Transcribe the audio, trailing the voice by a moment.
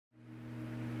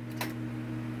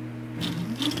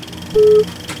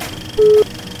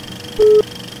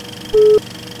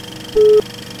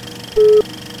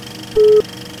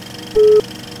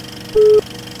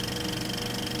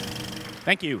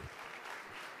Thank you.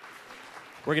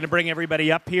 We're going to bring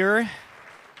everybody up here.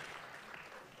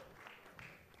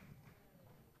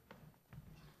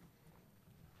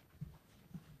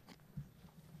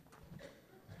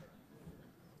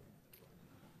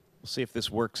 We'll see if this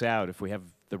works out, if we have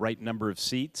the right number of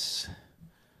seats.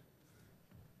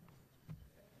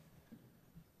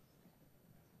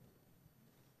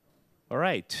 All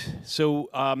right. So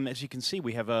as you can see,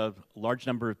 we have a large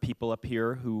number of people up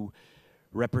here who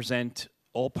represent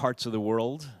all parts of the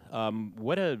world.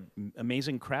 What an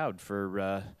amazing crowd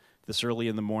for this early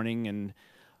in the morning and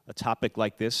a topic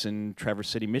like this in Traverse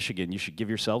City, Michigan. You should give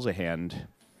yourselves a hand.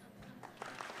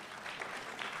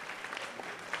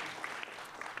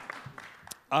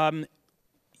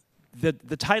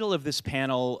 The title of this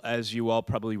panel, as you all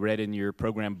probably read in your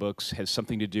program books, has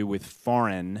something to do with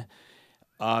foreign.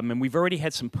 And we've already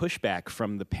had some pushback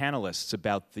from the panelists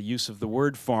about the use of the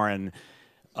word foreign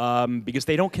because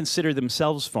they don't consider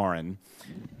themselves foreign.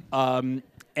 And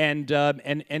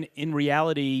in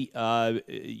reality,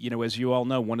 you know, as you all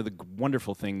know, one of the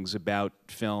wonderful things about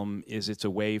film is it's a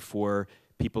way for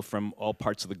people from all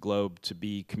parts of the globe to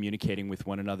be communicating with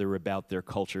one another about their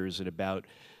cultures and about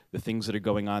the things that are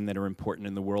going on that are important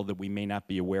in the world that we may not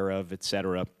be aware of, et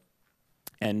cetera.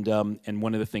 And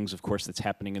one of the things, of course, that's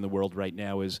happening in the world right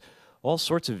now is all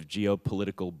sorts of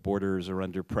geopolitical borders are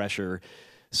under pressure.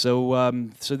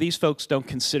 So, so these folks don't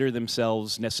consider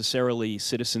themselves necessarily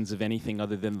citizens of anything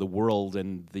other than the world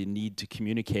and the need to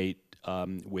communicate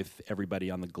with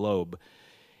everybody on the globe.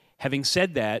 Having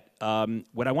said that,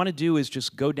 what I want to do is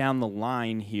just go down the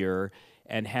line here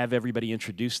and have everybody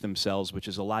introduce themselves, which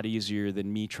is a lot easier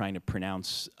than me trying to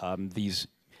pronounce these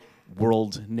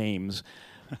world names.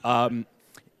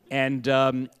 And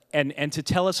to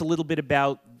tell us a little bit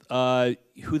about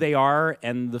who they are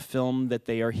and the film that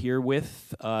they are here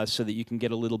with so that you can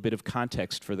get a little bit of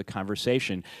context for the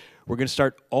conversation. We're going to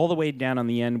start all the way down on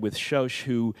the end with Shosh,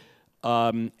 who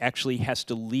actually has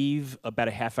to leave about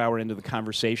a half hour into the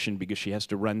conversation because she has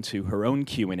to run to her own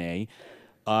Q&A,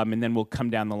 and then we'll come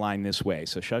down the line this way.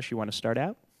 So Shosh, you want to start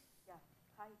out? Yeah.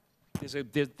 Hi.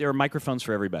 There are microphones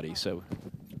for everybody, so.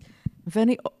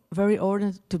 Very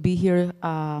honored to be here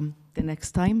the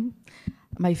next time.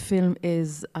 My film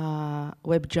is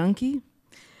Web Junkie.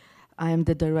 I am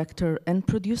the director and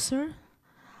producer.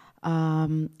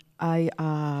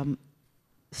 I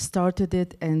started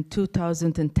it in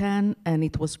 2010 and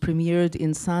it was premiered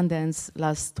in Sundance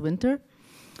last winter.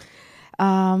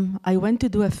 I went to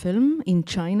do a film in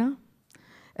China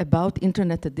about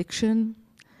internet addiction.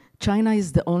 China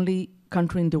is the only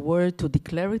country in the world to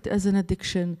declare it as an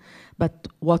addiction, but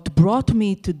what brought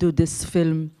me to do this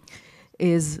film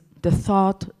is the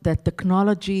thought that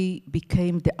technology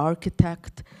became the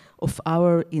architect of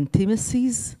our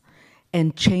intimacies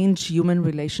and changed human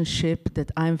relationship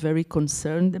that I'm very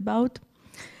concerned about.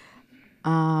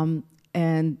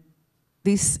 And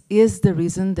this is the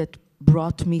reason that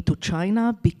brought me to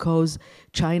China, because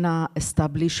China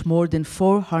established more than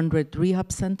 400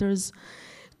 rehab centers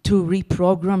to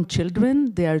reprogram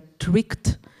children. They are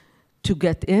tricked to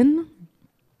get in,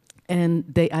 and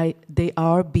they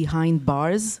are behind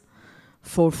bars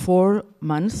for 4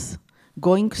 months,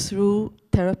 going through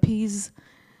therapies,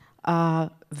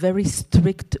 very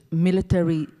strict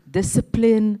military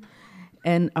discipline,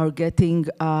 and are getting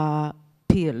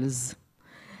pills.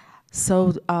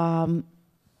 So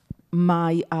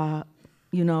my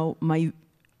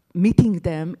meeting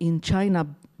them in China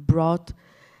brought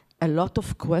a lot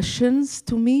of questions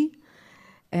to me,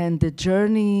 and the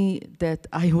journey that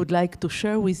I would like to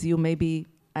share with you, maybe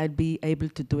I'll be able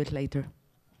to do it later.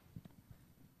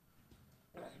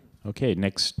 Okay,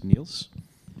 next, Niels.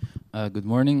 Good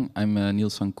morning, I'm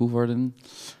Niels van Koevorden.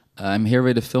 I'm here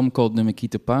with a film called Ne me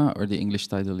quitte pas, or the English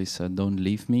title is Don't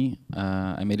Leave Me.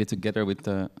 I made it together with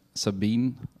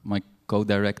Sabine, my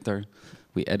co-director.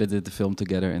 We edited the film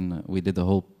together and we did the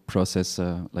whole process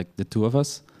like the two of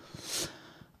us.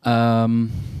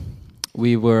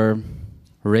 We were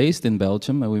raised in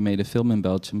Belgium and we made a film in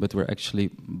Belgium, but we're actually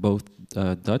both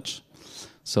Dutch.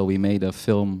 So we made a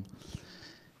film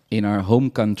in our home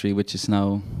country, which is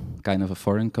now kind of a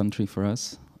foreign country for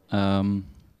us.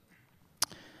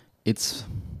 It's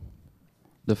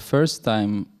the first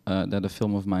time that a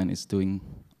film of mine is doing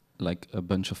like a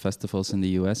bunch of festivals in the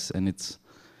US, and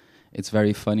it's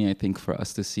very funny, I think, for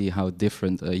us to see how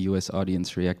different a US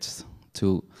audience reacts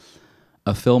to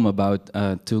a film about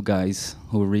two guys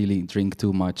who really drink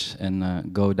too much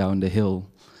and go down the hill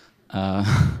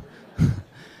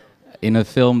in a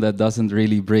film that doesn't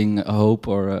really bring a hope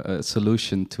or a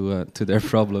solution to their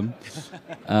problem.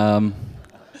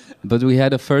 But we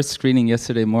had a first screening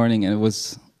yesterday morning, and it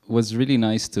was really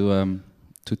nice to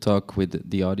talk with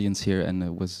the audience here, and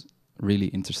it was really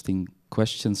interesting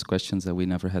questions that we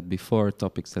never had before,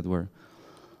 topics that were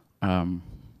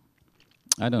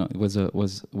I don't know. It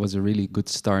was a really good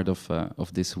start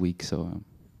of this week. So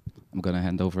I'm gonna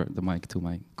hand over the mic to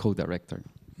my co-director.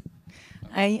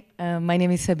 Hi, my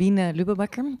name is Sabine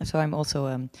Lubbe. So I'm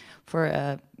also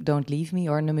for Don't Leave Me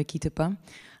or Ne Me Quitte Pas.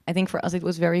 I think for us it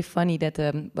was very funny that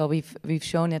well we've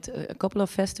shown at a couple of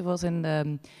festivals in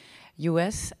the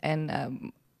US and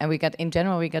we got in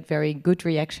general we got very good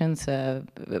reactions.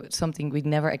 Something we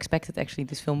never expected actually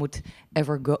this film would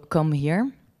ever come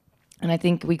here. And I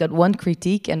think we got one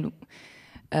critique, and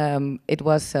it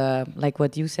was like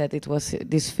what you said. It was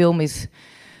this film is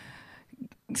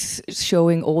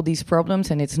showing all these problems,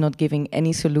 and it's not giving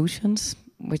any solutions,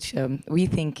 which we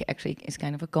think actually is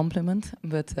kind of a compliment.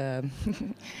 But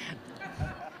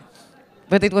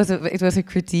but it was a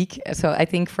critique. So I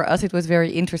think for us it was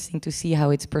very interesting to see how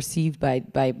it's perceived by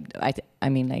I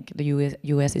mean like the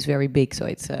US is very big, so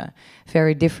it's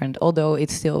very different. Although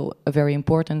it's still a very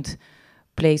important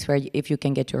place where if you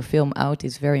can get your film out,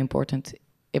 it's very important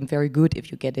and very good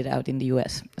if you get it out in the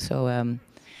US. So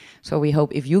so we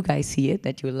hope if you guys see it,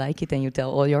 that you like it and you tell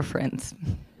all your friends.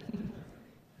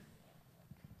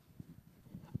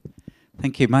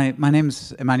 Thank you. My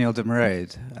name's Emmanuel de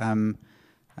Merode,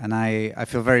 and I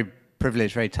feel very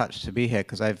privileged, very touched to be here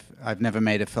because I've never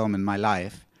made a film in my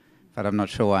life, but I'm not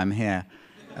sure why I'm here.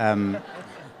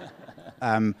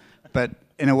 But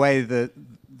in a way,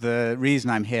 the reason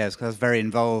I'm here is because I was very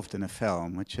involved in a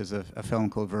film, which is a film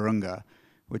called Virunga,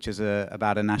 which is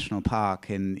about a national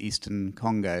park in eastern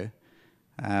Congo.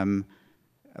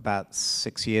 About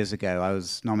 6 years ago, I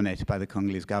was nominated by the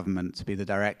Congolese government to be the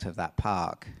director of that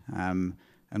park. And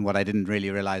what I didn't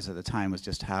really realize at the time was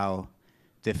just how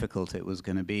difficult it was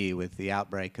going to be with the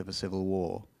outbreak of a civil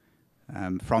war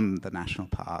from the national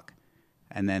park.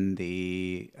 And then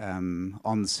the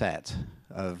onset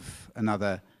of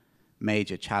another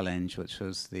major challenge, which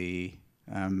was the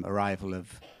arrival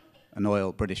of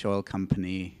an British oil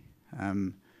company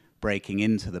breaking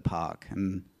into the park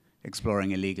and exploring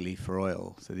illegally for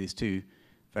oil. So these two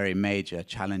very major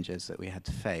challenges that we had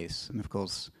to face. And of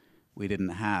course, we didn't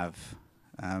have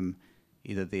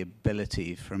either the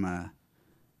ability from a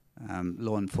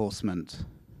law enforcement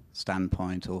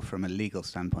standpoint or from a legal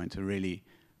standpoint to really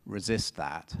resist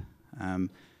that.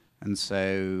 And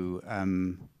so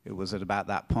it was at about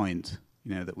that point,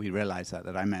 that we realized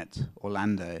that I met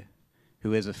Orlando,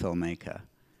 who is a filmmaker.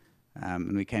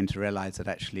 And we came to realize that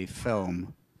actually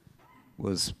film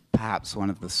was perhaps one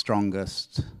of the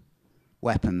strongest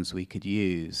weapons we could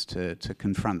use to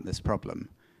confront this problem.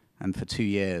 And for 2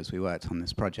 years we worked on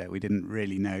this project. We didn't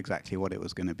really know exactly what it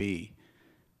was going to be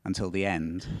until the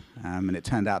end. And it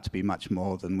turned out to be much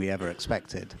more than we ever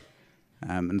expected.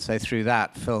 And so through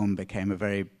that, film became a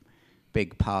very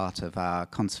big part of our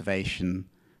conservation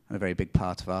and a very big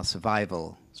part of our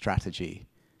survival strategy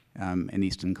in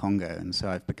Eastern Congo. And so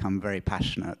I've become a very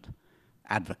passionate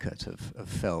advocate of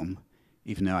film,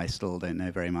 even though I still don't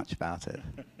know very much about it.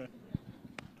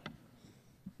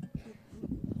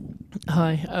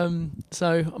 Hi,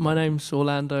 so my name's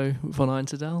Orlando von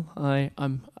Einsiedel. I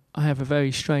have a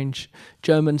very strange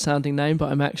German-sounding name, but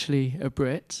I'm actually a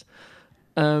Brit.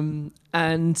 A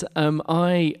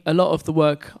lot of the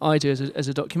work I do as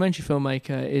a documentary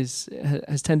filmmaker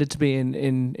has tended to be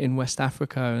in West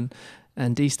Africa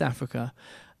and East Africa,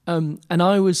 and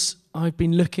I've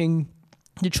been looking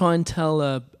to try and tell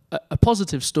a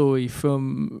positive story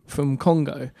from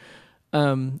Congo.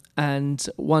 And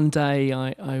one day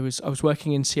I was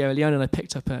working in Sierra Leone and I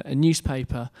picked up a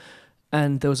newspaper,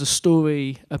 and there was a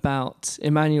story about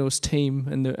Emmanuel's team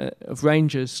and of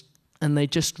rangers, and they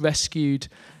just rescued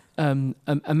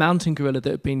a mountain gorilla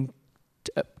that had been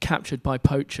captured by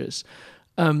poachers.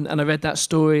 And I read that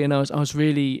story, and I was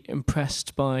really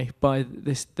impressed by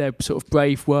their sort of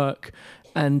brave work,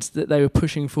 and that they were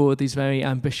pushing forward these very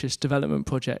ambitious development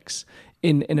projects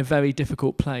in a very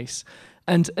difficult place.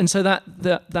 And so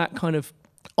that kind of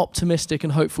optimistic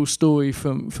and hopeful story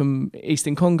from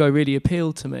Eastern Congo really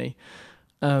appealed to me.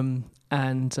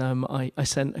 I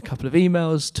sent a couple of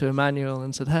emails to Emmanuel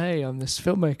and said, "Hey, I'm this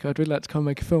filmmaker. I'd really like to come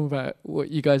make a film about what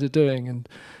you guys are doing." And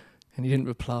he didn't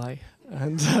reply.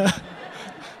 And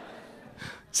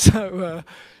so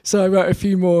I wrote a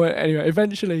few more. Anyway,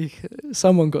 eventually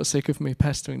someone got sick of me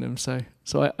pestering them. So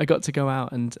I got to go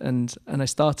out and I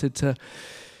started to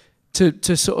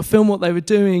sort of film what they were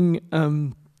doing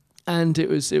and it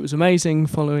was amazing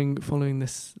following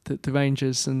the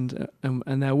Rangers and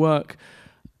their work,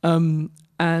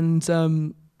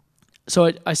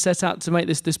 so I set out to make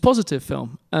this positive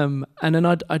film, and then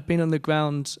I'd been on the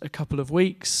ground a couple of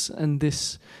weeks, and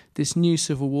this new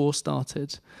civil war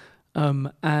started,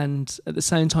 and at the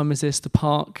same time as this, the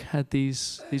park had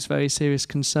these very serious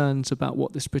concerns about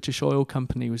what this British oil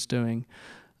company was doing,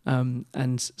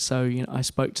 and so I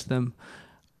spoke to them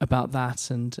about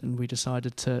that, and we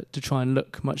decided to try and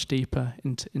look much deeper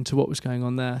into what was going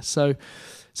on there. So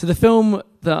the film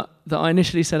that I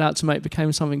initially set out to make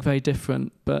became something very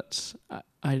different. But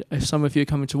if some of you are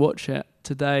coming to watch it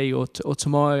today or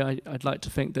tomorrow, I'd like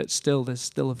to think that there's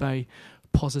still a very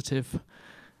positive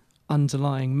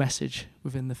underlying message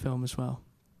within the film as well.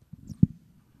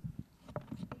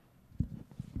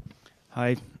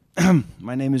 Hi,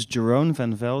 my name is Jeroen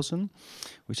van Velzen,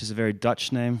 which is a very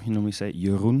Dutch name. You normally say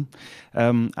Jeroen.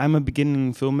 I'm a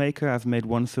beginning filmmaker. I've made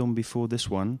one film before this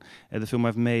one. The film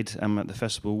I've made at the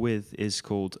festival with is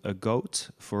called A Goat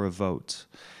for a Vote.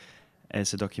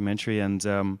 It's a documentary,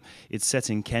 and it's set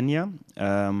in Kenya.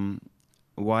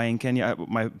 Why in Kenya?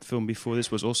 My film before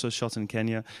this was also shot in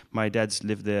Kenya. My dad's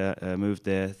lived there, moved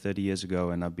there 30 years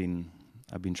ago, and I've been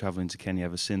traveling to Kenya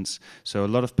ever since. So a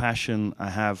lot of passion I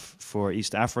have for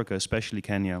East Africa, especially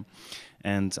Kenya.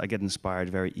 And I get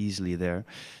inspired very easily there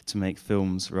to make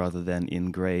films rather than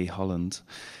in grey Holland.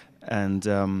 And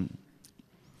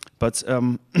what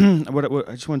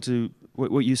I just want to,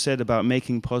 what you said about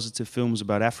making positive films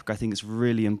about Africa, I think it's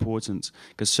really important,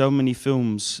 because so many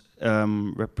films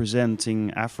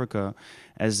representing Africa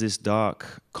as this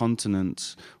dark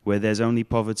continent where there's only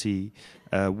poverty,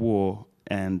 war,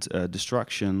 and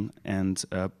destruction and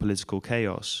political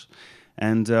chaos.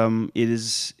 And it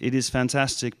is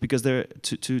fantastic because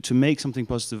to make something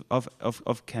positive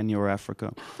of Kenya or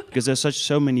Africa, because there's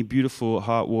so many beautiful,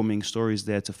 heartwarming stories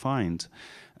there to find,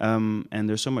 and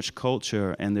there's so much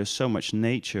culture and there's so much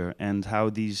nature, and how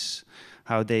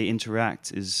they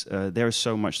interact is there is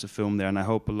so much to film there, and I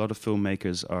hope a lot of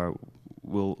filmmakers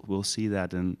will see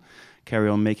that and carry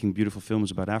on making beautiful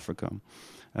films about Africa.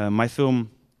 My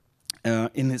film.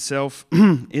 In itself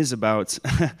is about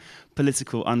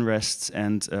political unrest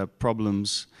and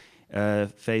problems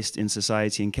faced in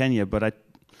society in Kenya, but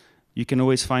you can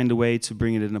always find a way to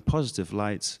bring it in a positive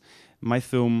light. My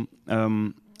film,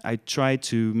 I tried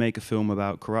to make a film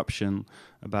about corruption,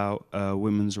 about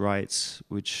women's rights,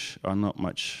 which are not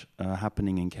much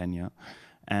happening in Kenya,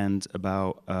 and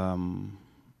about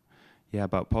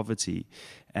poverty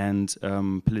and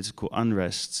political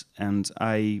unrest. And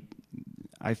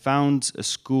I found a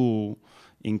school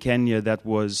in Kenya that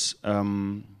was,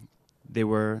 they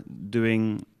were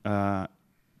doing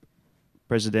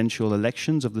presidential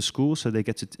elections of the school, so they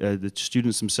get to, the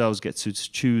students themselves get to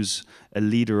choose a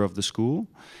leader of the school.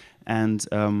 And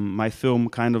my film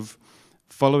kind of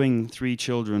following 3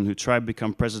 children who try to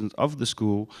become president of the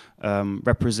school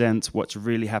represent what's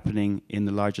really happening in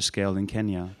the larger scale in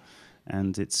Kenya.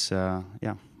 And it's,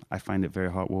 I find it very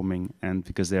heartwarming, and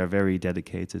because they are very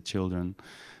dedicated children,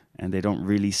 and they don't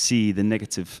really see the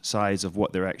negative sides of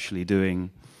what they're actually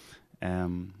doing,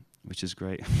 which is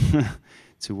great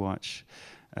to watch.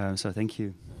 So thank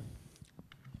you.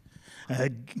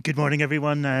 Good morning,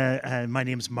 everyone. My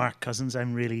name is Mark Cousins.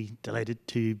 I'm really delighted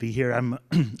to be here. I'm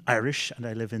Irish and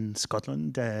I live in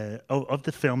Scotland. Of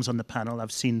the films on the panel,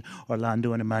 I've seen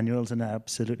Orlando and Emmanuel's and I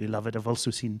absolutely love it. I've also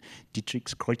seen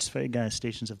Dietrich's Kreuzweg,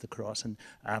 Stations of the Cross, and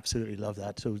I absolutely love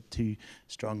that. So 2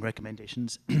 strong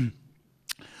recommendations.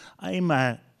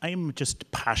 I'm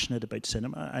just passionate about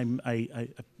cinema.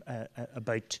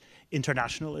 About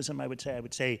internationalism, I would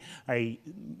say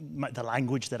the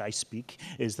language that I speak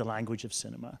is the language of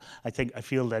cinema. I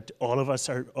feel that all of us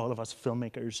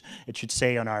filmmakers, it should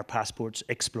say on our passports,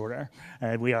 explorer.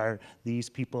 We are these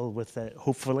people with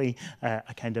hopefully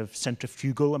a kind of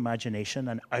centrifugal imagination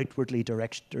and outwardly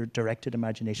directed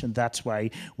imagination. That's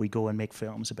why we go and make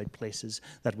films about places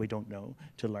that we don't know,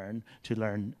 to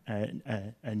learn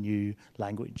a new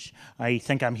language. I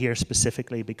think I'm here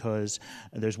specifically because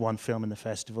there's one film in the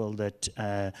festival that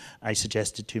I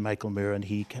suggested to Michael Moore, and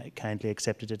he kindly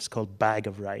accepted it. It's called Bag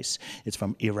of Rice. It's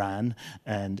from Iran,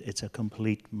 and it's a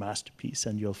complete masterpiece,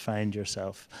 and you'll find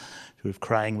yourself sort of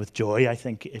crying with joy, I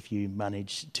think, if you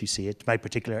manage to see it. My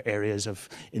particular areas of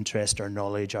interest or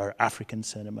knowledge are African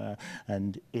cinema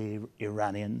and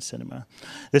Iranian cinema.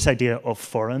 This idea of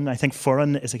foreign, I think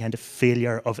foreign is a kind of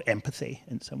failure of empathy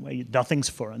in some way. Nothing's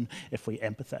foreign if we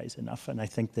empathize enough, and I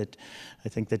think that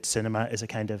cinema is a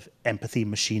kind of empathy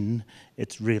machine.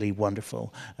 It's really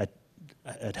wonderful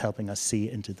at helping us see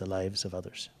into the lives of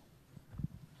others.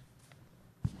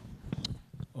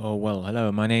 Oh, well,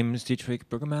 hello. My name is Dietrich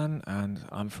Brüggemann, and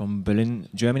I'm from Berlin,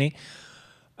 Germany.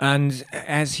 And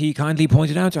as he kindly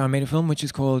pointed out, I made a film which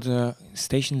is called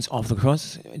Stations of the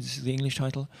Cross. It's the English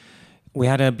title. We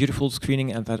had a beautiful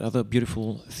screening at that other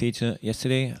beautiful theater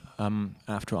yesterday,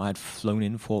 after I'd flown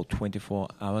in for 24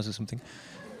 hours or something.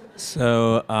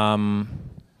 So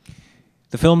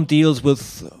the film deals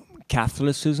with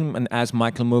Catholicism, and as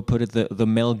Michael Moore put it, the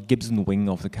Mel Gibson wing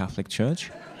of the Catholic Church.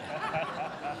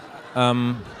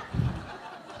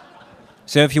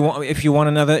 So if you want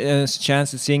another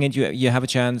chance at seeing it, you have a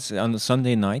chance on the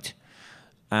Sunday night,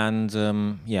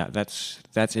 and yeah, that's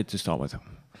it to start with.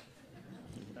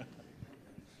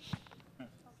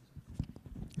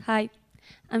 Hi,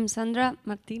 I'm Sandra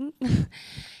Martin.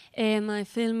 My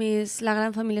film is La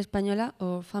Gran Familia Española,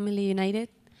 or Family United.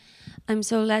 I'm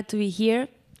so glad to be here.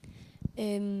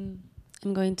 I'm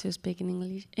going to speak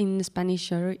in Spanish,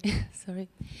 sorry. Sorry.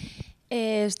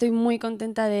 Estoy muy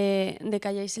contenta de que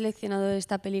hayáis seleccionado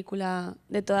esta película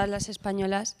de todas las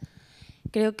españolas.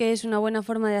 Creo que es una buena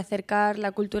forma de acercar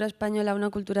la cultura española a una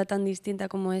cultura tan distinta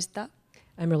como esta.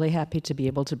 I'm really happy to be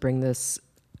able to bring this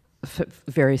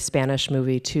very Spanish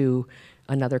movie to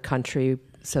another country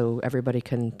so everybody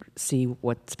can see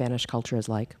what Spanish culture is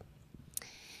like.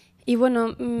 Y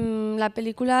bueno, la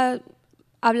película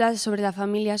habla sobre la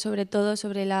familia, sobre todo,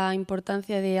 sobre la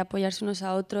importancia de apoyarse unos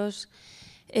a otros,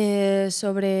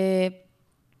 sobre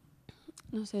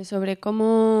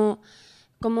cómo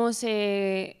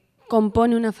se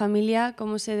compone una familia,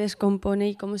 cómo se descompone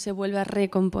y cómo se vuelve a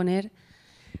recomponer.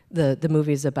 The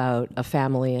movie is about a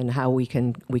family and how we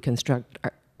can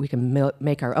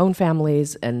make our own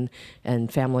families, and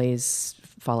families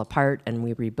fall apart and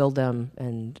we rebuild them.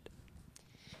 And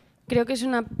creo que es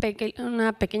una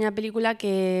pequeña película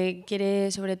que quiere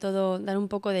sobre todo dar un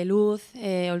poco de luz,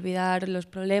 olvidar los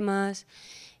problemas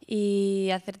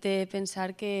y hacerte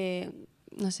pensar que,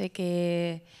 no sé,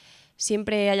 que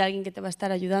siempre hay alguien que te va a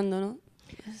estar ayudando, ¿no?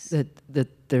 That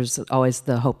there's always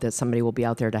the hope that somebody will be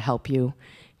out there to help you,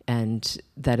 and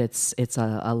that it's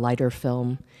a lighter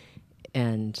film.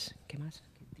 And ¿qué más?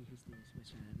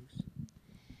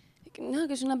 No,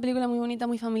 que es una película muy bonita,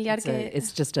 muy familiar.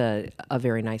 It's just a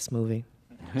very nice movie.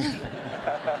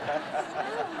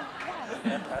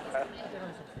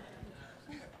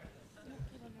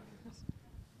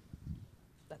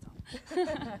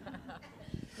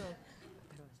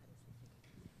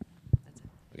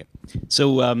 Okay.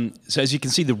 So as you can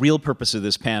see, the real purpose of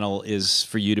this panel is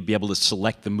for you to be able to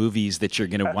select the movies that you're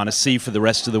going to want to see for the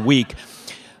rest of the week.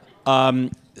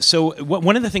 So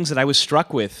one of the things that I was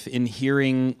struck with in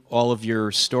hearing all of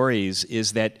your stories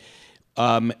is that,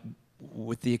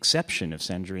 with the exception of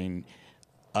Sabine,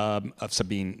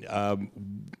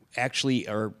 actually,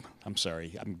 or I'm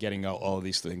sorry, I'm getting all of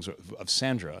these things of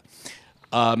Sandra.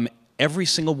 Every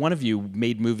single one of you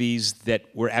made movies that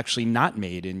were actually not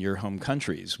made in your home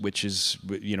countries, which is,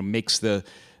 makes the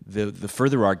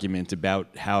further argument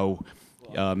about how,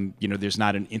 there's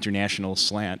not an international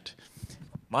slant.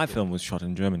 My film was shot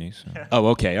in Germany. So. Oh,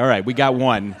 okay, all right, we got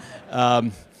one.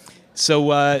 But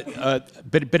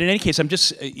in any case, I'm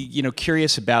just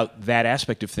curious about that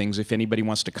aspect of things. If anybody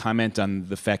wants to comment on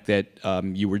the fact that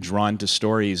you were drawn to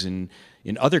stories in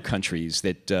other countries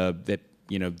that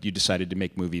you decided to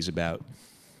make movies about.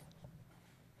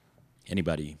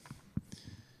 Anybody?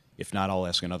 If not, I'll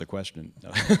ask another question.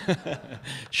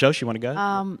 Shosh, you want to go?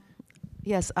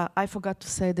 Yes, I forgot to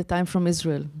say that I'm from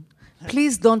Israel.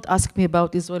 Please don't ask me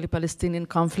about Israeli-Palestinian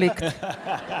conflict.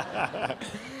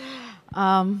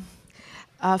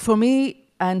 For me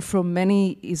and for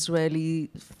many Israeli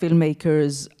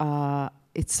filmmakers,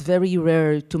 it's very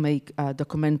rare to make a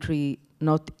documentary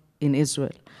not in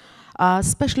Israel,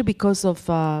 especially because of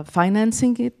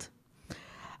financing it.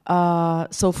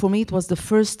 So for me, it was the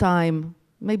first time,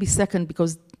 maybe second,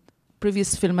 because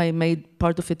previous film I made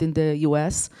part of it in the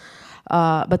US,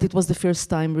 but it was the first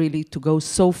time really to go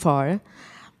so far.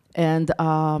 And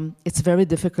it's very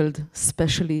difficult,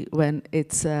 especially when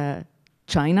it's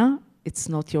China. It's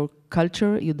not your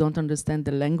culture. You don't understand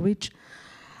the language.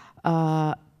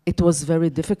 It was very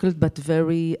difficult, but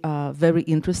very, very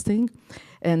interesting.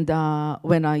 And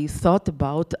when I thought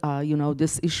about,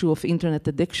 this issue of internet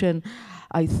addiction,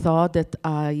 I thought that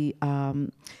I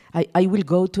will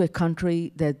go to a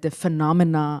country that the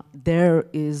phenomena there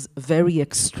is very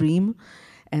extreme.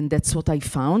 And that's what I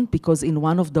found, because in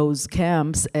one of those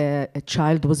camps, a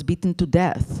child was beaten to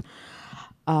death.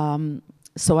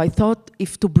 So I thought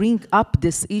if to bring up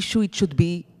this issue, it should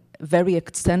be very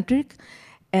eccentric.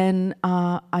 And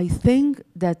I think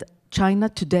that China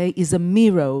today is a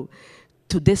mirror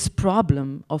to this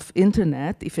problem of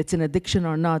internet, if it's an addiction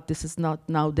or not, this is not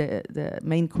now the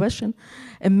main question,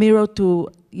 a mirror to,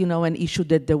 you know, an issue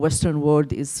that the Western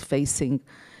world is facing.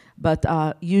 But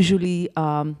usually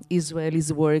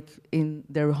Israelis work in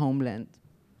their homeland.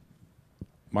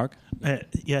 Mark?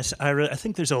 Yes, I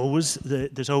think there's always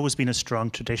been a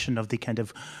strong tradition of the kind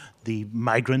of the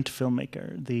migrant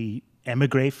filmmaker, the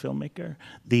emigre filmmaker,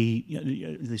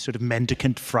 the sort of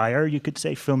mendicant friar, you could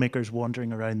say, filmmakers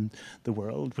wandering around the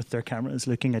world with their cameras,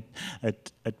 looking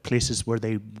at places where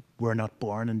they were not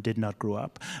born and did not grow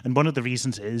up. And one of the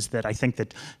reasons is that I think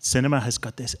that cinema has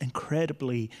got this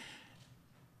incredibly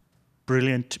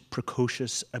brilliant,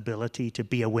 precocious ability to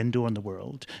be a window on the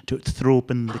world, to throw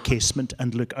open the casement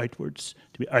and look outwards,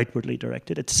 to be outwardly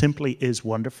directed. It simply is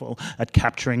wonderful at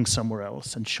capturing somewhere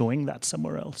else and showing that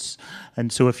somewhere else. And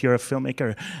so if you're a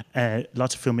filmmaker,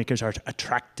 lots of filmmakers are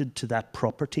attracted to that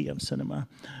property of cinema,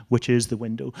 which is the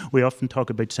window. We often talk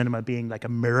about cinema being like a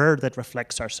mirror that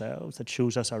reflects ourselves, that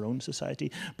shows us our own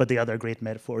society, but the other great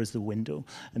metaphor is the window.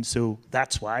 And so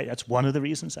that's one of the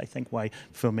reasons, I think, why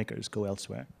filmmakers go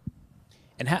elsewhere.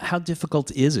 And how difficult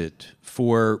is it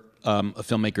for a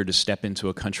filmmaker to step into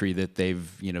a country that they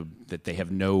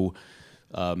have no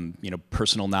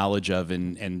personal knowledge of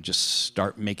and just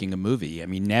start making a movie? I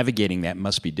mean, navigating that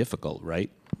must be difficult, right?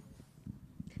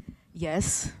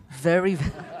 Yes, very,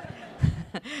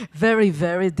 very,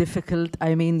 very difficult.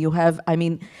 I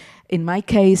mean, in my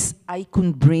case, I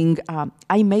couldn't bring.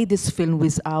 I made this film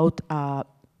without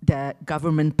the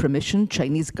government permission,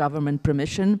 Chinese government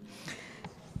permission.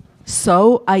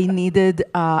 So I needed,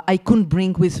 I couldn't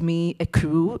bring with me a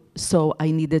crew, so I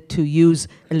needed to use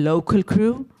a local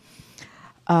crew.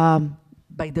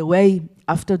 By the way,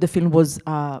 after the film was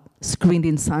screened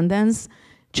in Sundance,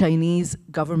 Chinese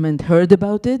government heard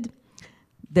about it.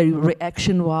 The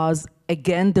reaction was,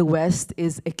 again, the West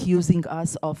is accusing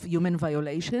us of human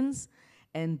violations,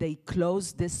 and they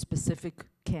closed this specific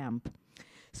camp.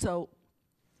 So,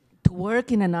 to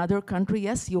work in another country,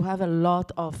 yes, you have a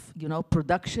lot of,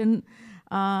 production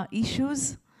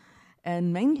issues,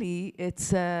 and mainly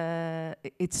it's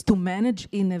to manage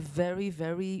in a very,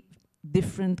 very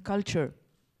different culture.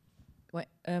 Well,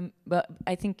 but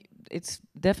I think it's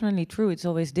definitely true. It's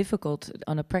always difficult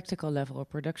on a practical level or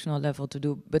productional level to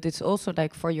do, but it's also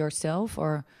like for yourself,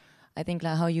 or I think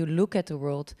like how you look at the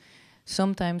world.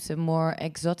 Sometimes a more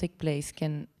exotic place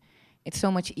it's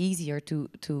so much easier to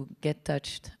get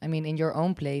touched. I mean, in your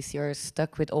own place, you're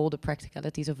stuck with all the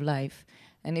practicalities of life.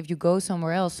 And if you go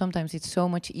somewhere else, sometimes it's so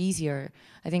much easier.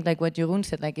 I think like what Jeroen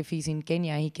said, like if he's in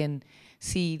Kenya, he can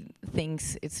see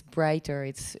things, it's brighter,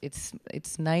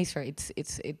 it's nicer,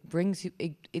 it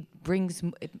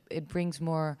brings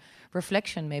more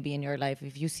reflection maybe in your life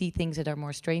if you see things that are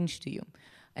more strange to you.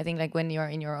 I think like when you're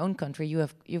in your own country,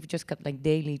 you've just got like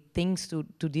daily things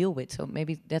to deal with. So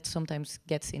maybe that sometimes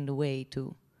gets in the way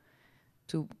to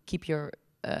keep your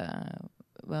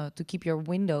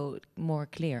window more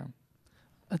clear.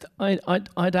 I'd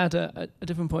add a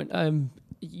different point.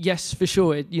 Yes, for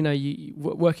sure.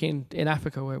 Working in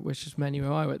Africa, which is mainly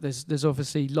where I work, there's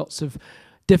obviously lots of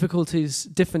different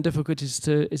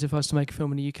difficulties if I was to make a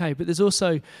film in the UK. But there's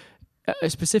also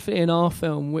specifically in our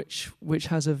film, which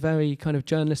has a very kind of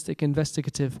journalistic,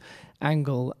 investigative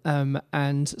angle,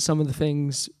 and some of the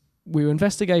things we were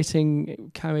investigating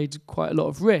carried quite a lot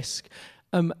of risk.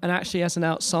 And actually, as an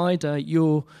outsider,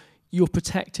 you're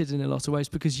protected in a lot of ways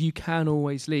because you can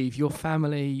always leave. Your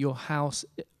family, your house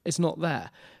is not there,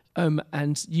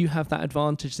 and you have that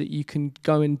advantage that you can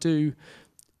go and do,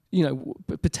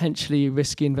 potentially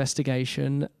risky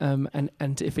investigation,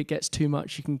 and if it gets too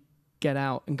much, you can get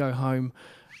out and go home,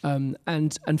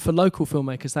 and for local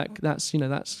filmmakers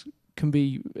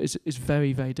is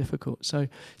very, very difficult. So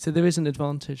there is an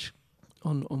advantage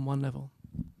on one level.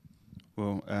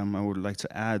 Well, I would like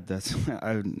to add that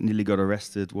I nearly got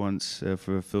arrested once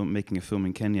for making a film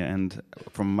in Kenya, and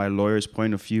from my lawyer's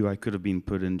point of view, I could have been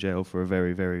put in jail for a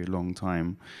very, very long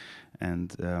time,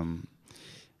 and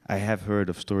I have heard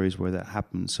of stories where that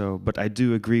happened. So, but I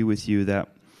do agree with you that,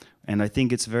 and I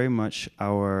think it's very much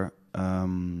our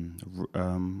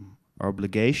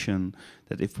obligation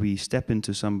that if we step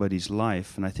into somebody's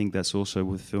life, and I think that's also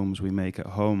with films we make at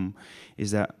home,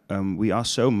 is that we are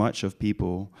so much of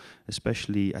people,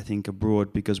 especially I think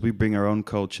abroad, because we bring our own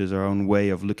cultures, our own way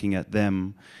of looking at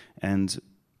them, and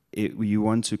you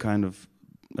want to kind of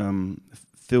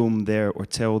film or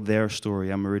tell their story.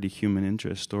 I'm a really human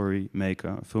interest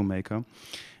filmmaker.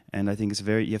 And I think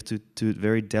you have to do it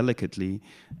very delicately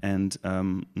and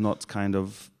not kind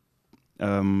of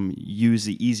use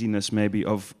the easiness maybe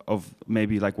of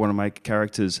maybe like one of my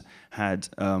characters had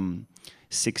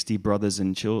 60 brothers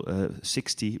and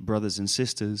 60 brothers and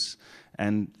sisters,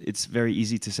 and it's very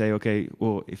easy to say, okay,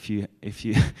 well, if you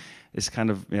it's kind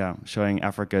of showing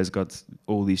Africa has got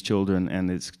all these children and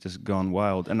it's just gone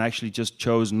wild, and I actually just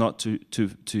chose not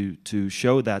to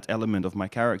show that element of my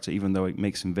character, even though it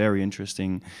makes him very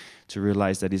interesting to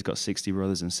realize that he's got 60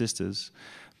 brothers and sisters,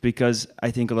 because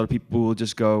I think a lot of people will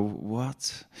just go,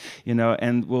 what,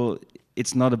 and well,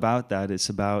 it's not about that. It's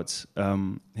about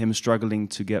him struggling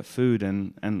to get food,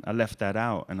 and I left that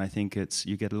out, and I think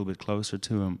you get a little bit closer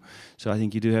to him. So I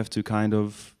think you do have to kind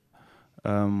of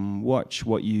watch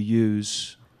what you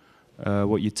use,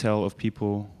 what you tell of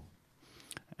people,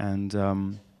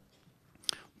 and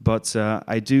but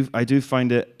I do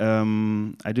find it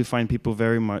I do find people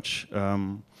very much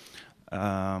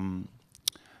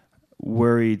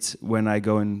worried when I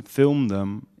go and film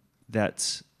them,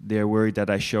 that they're worried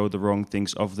that I show the wrong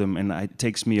things of them, and it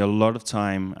takes me a lot of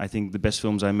time. I think the best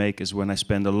films I make is when I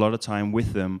spend a lot of time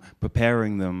with them,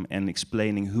 preparing them and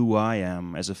explaining who I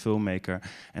am as a filmmaker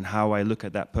and how I look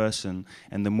at that person.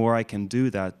 And the more I can do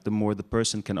that, the more the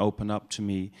person can open up to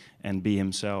me and be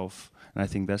himself. And I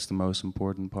think that's the most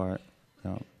important part.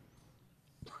 Yeah.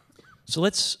 So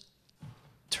let's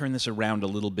turn this around a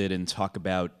little bit and talk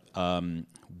about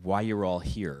why you're all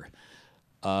here.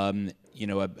 I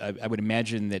would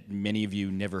imagine that many of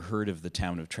you never heard of the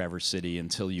town of Traverse City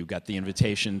until you got the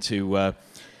invitation to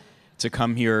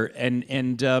come here,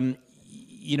 and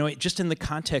just in the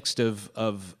context of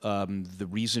the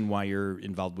reason why you're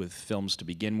involved with films to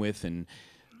begin with, and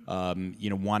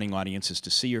wanting audiences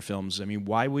to see your films. I mean,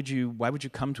 why would you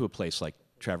come to a place like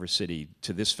Traverse City,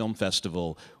 to this film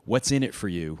festival? What's in it for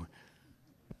you?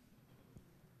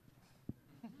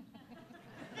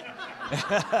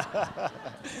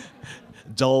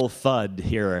 Dull thud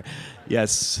here.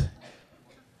 Yes.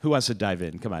 Who wants to dive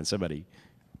in? Come on, somebody.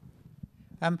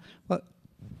 Well,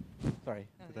 sorry.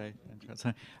 Did I interrupt?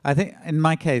 Sorry. I think in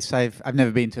my case, I've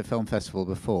never been to a film festival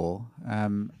before,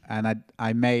 and I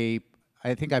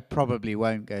think I probably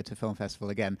won't go to a film festival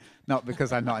again. Not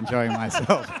because I'm not enjoying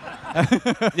myself.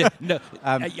 Yeah, no,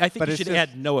 I think you should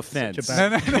add no offense.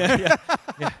 No.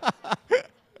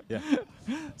 Yeah.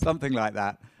 Something like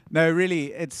that. No,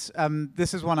 really, it's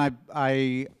this is one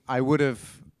I would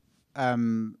have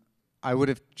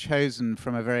chosen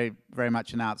from a very, very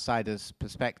much an outsider's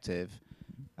perspective,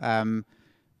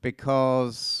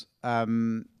 because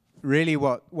really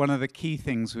one of the key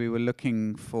things we were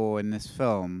looking for in this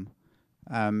film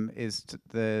is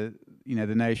the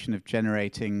notion of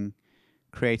generating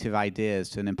creative ideas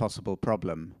to an impossible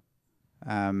problem.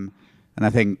 And I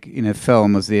think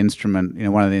film was the instrument,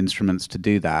 one of the instruments to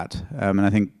do that. And I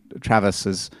think Traverse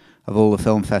is, of all the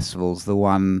film festivals, the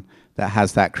one that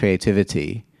has that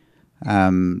creativity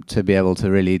to be able to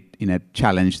really,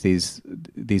 challenge these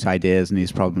ideas and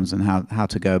these problems and how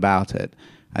to go about it.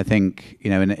 I think,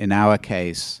 in our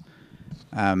case,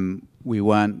 we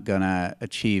weren't going to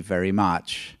achieve very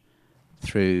much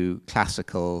through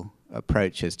classical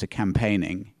approaches to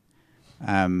campaigning.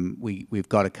 We've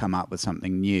got to come up with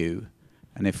something new.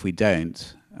 And if we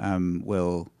don't,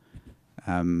 we'll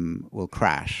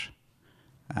crash,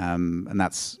 and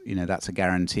that's a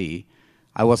guarantee.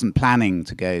 I wasn't planning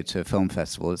to go to a film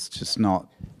festival. It's just not.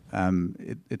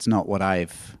 It's not what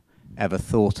I've ever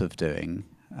thought of doing,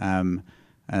 and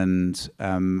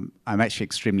I'm actually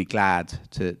extremely glad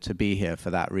to be here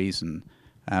for that reason,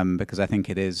 because I think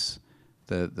it is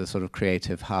the sort of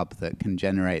creative hub that can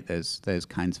generate those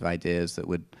kinds of ideas that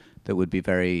would be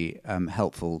very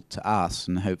helpful to us,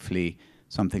 and hopefully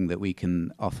something that we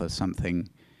can offer something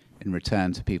in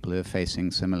return to people who are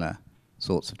facing similar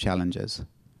sorts of challenges.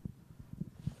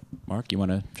 Mark, you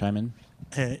want to chime in?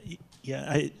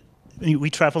 We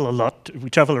travel a lot. We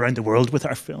travel around the world with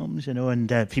our films,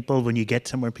 and people, when you get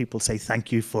somewhere, people say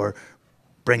thank you for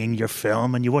bringing your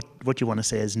film, and what you want to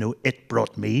say is, no, it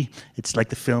brought me. It's like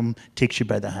the film takes you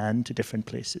by the hand to different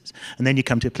places. And then you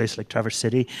come to a place like Traverse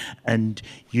City and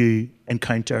you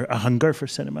encounter a hunger for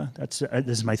cinema. This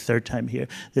is my third time here.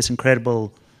 This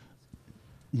incredible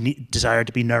desire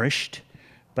to be nourished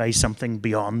by something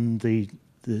beyond the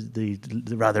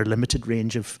rather limited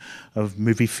range of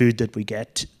movie food that we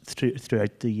get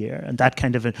throughout the year. And that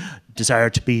kind of a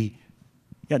desire to be,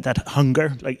 that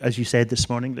hunger, like as you said this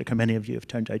morning, like how many of you have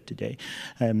turned out today,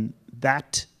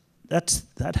 that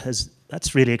has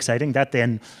that's really exciting. That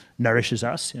then nourishes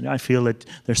us. You know, I feel that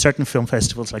there's certain film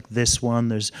festivals like this one.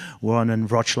 There's one in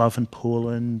Wrocław in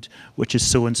Poland, which is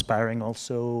so inspiring.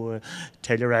 Also,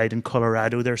 Telluride in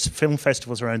Colorado. There's film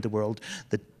festivals around the world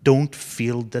that don't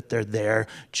feel that they're there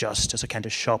just as a kind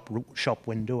of shop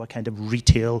window, a kind of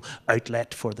retail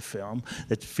outlet for the film.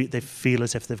 That they feel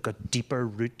as if they've got deeper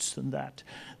roots than that.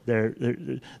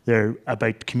 They're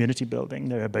about community building.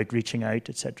 They're about reaching out,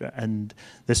 etc. And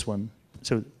this one,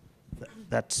 so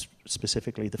that's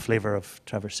specifically the flavor of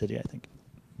Traverse City, I think.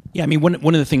 Yeah, I mean, one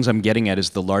of the things I'm getting at is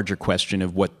the larger question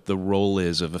of what the role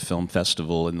is of a film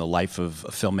festival in the life of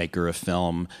a filmmaker, a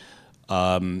film.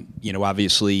 You know,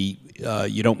 obviously,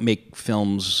 you don't make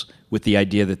films with the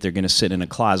idea that they're going to sit in a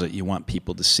closet. You want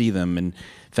people to see them, and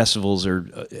festivals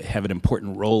have an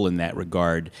important role in that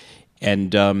regard.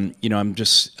 And you know, I'm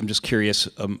just curious,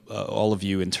 all of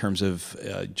you, in terms of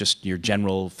just your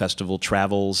general festival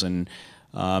travels and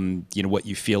you know, what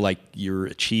you feel like you're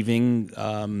achieving,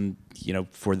 you know,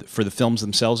 for the films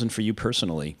themselves and for you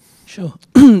personally. Sure.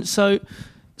 So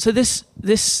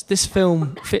this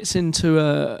film fits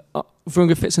into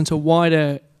Virunga fits into a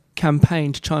wider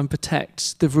campaign to try and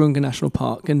protect the Virunga National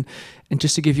Park. And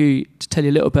just to tell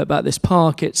you a little bit about this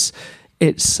park, it's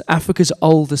Africa's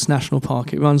oldest national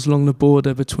park. It runs along the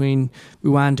border between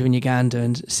Rwanda and Uganda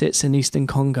and sits in eastern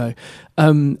Congo.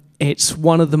 It's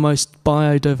one of the most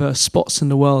biodiverse spots in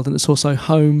the world, and it's also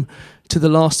home to the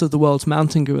last of the world's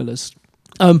mountain gorillas.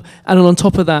 And on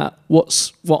top of that,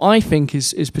 what I think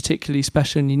is particularly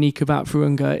special and unique about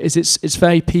Virunga is it's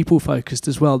very people focused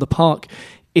as well. The park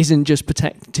isn't just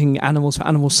protecting animals for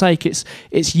animals' sake.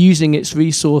 It's using its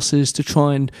resources to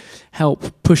try and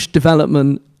help push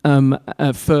development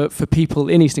for people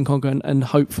in Eastern Congo, and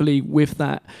hopefully with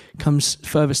that comes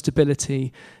further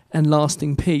stability and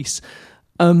lasting peace.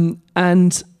 And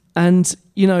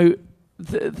you know,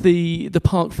 the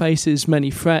park faces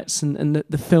many threats, and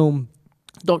the film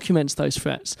documents those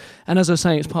threats. And as I was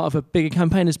saying, it's part of a bigger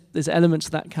campaign. There's elements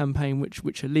of that campaign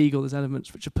which are legal, there's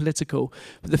elements which are political,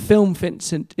 but the film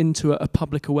fits into a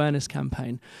public awareness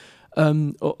campaign,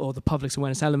 or the public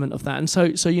awareness element of that. And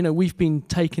so you know, we've been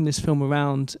taking this film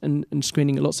around and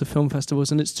screening at lots of film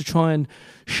festivals, and it's to try and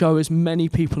show as many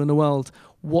people in the world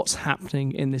what's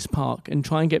happening in this park and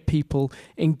try and get people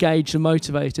engaged and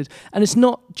motivated. And it's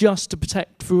not just to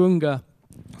protect Virunga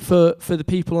for the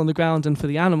people on the ground and for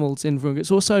the animals in Virunga.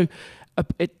 It's also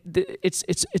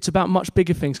it's about much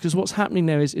bigger things, because what's happening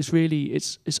there is really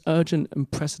it's urgent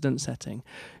and precedent setting.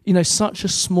 You know, such a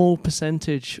small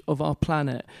percentage of our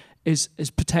planet is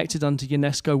protected under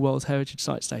UNESCO World Heritage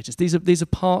Site status. These are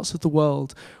parts of the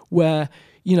world where,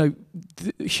 you know,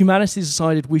 humanity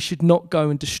decided we should not go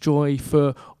and destroy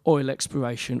for oil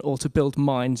exploration or to build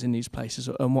mines in these places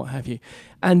and what have you.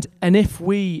 And if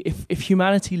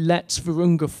humanity lets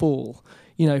Virunga fall,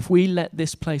 you know, if we let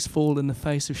this place fall in the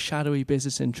face of shadowy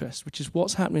business interests, which is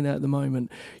what's happening there at the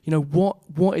moment, you know,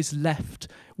 what is left?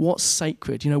 What's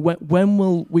sacred? You know, when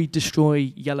will we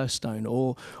destroy Yellowstone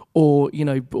or you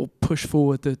know, or push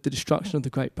forward the destruction of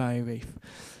the Great Barrier Reef?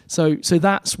 So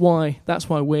that's why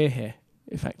we're here,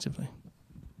 effectively.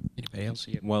 Anybody else?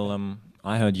 Well,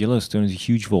 I heard Yellowstone is a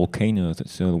huge volcano,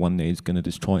 so one day it's going to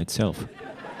destroy itself.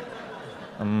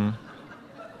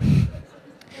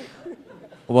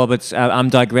 Well, but I'm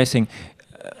digressing.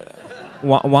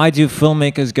 Why do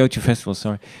filmmakers go to festivals?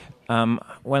 Sorry.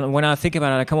 When I think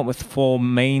about it, I come up with 4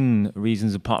 main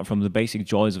reasons, apart from the basic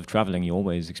joys of traveling you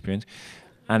always experience.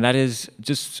 And that is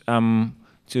just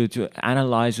to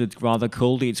analyze it rather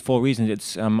coldly. It's 4 reasons.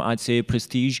 It's, I'd say,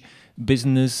 prestige,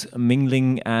 business,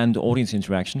 mingling, and audience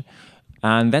interaction.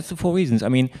 And that's the 4 reasons. I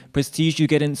mean, prestige you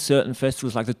get in certain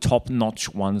festivals, like the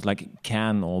top-notch ones, like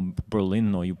Cannes or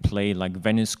Berlin, or you play like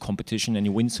Venice competition and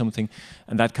you win something,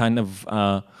 and that kind of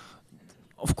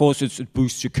course, it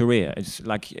boosts your career. It's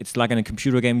like in a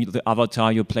computer game, the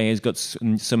avatar you play has got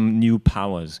some new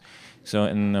powers. So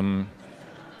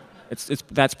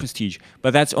that's prestige,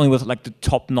 but that's only with like the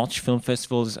top-notch film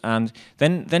festivals, and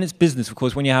then it's business. Of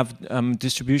course, when you have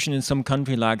distribution in some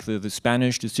country, like the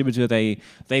Spanish distributor, they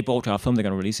bought our film, they're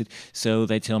going to release it, so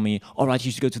they tell me, all right,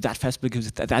 you should go to that festival because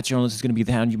that journalist is going to be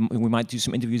there, and we might do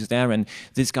some interviews there, and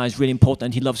this guy's really important,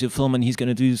 and he loves your film, and he's going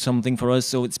to do something for us,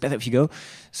 so it's better if you go.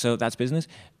 So that's business.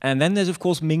 And then there's, of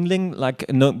course, mingling, like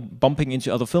bumping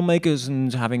into other filmmakers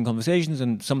and having conversations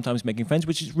and sometimes making friends,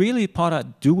 which is really a part I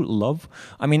do love.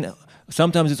 I mean,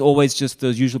 sometimes it's always just the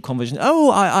usual conversation.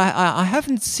 Oh, I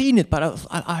haven't seen it, but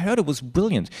I heard it was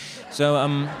brilliant. So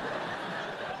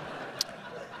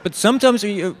But sometimes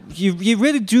you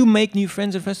really do make new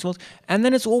friends at festivals, and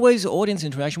then it's always audience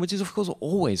interaction, which is of course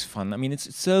always fun. I mean,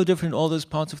 it's so different in all those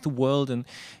parts of the world, and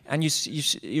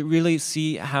you really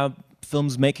see how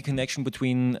films make a connection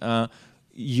between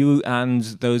you and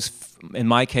those, in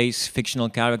my case, fictional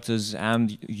characters,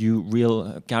 and you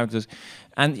real characters.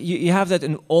 And you have that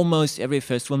in almost every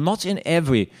festival, not in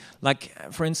every.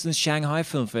 Like, for instance, Shanghai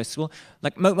Film Festival.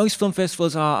 Like, most film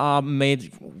festivals are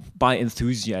made by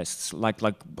enthusiasts, like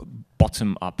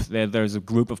bottom up. There's a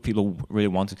group of people who really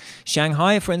want it.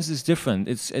 Shanghai, for instance, is different.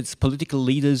 It's political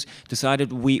leaders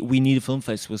decided we need a film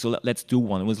festival, so let's do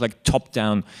one. It was like top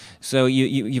down. So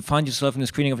you find yourself in a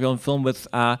screening of your own film with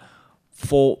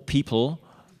 4 people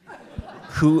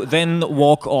who then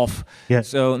walk off. Yeah.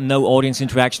 So no audience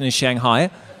interaction in Shanghai.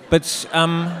 But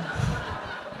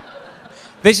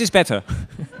this is better.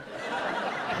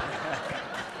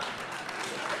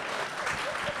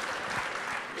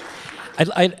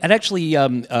 I'd actually,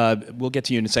 we'll get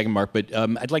to you in a second, Mark, but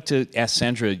I'd like to ask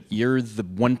Sandra, you're the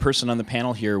one person on the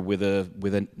panel here with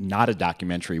a not a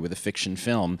documentary, with a fiction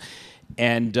film.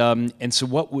 And so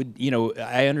what would,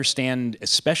 I understand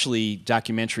especially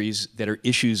documentaries that are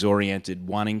issues-oriented,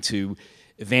 wanting to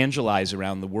evangelize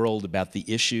around the world about the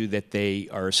issue that they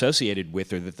are associated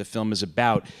with or that the film is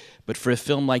about. But for a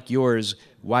film like yours,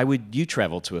 why would you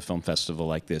travel to a film festival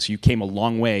like this? You came a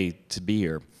long way to be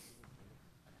here.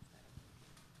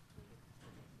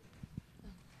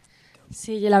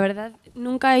 Sí, yo la verdad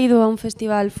nunca he ido a un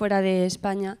festival fuera de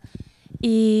España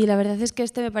y la verdad es que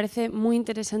este me parece muy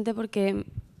interesante porque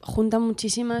junta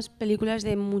muchísimas películas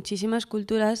de muchísimas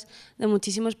culturas, de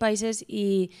muchísimos países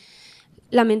y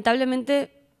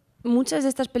lamentablemente muchas de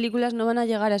estas películas no van a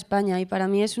llegar a España y para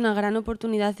mí es una gran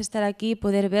oportunidad estar aquí,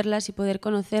 poder verlas y poder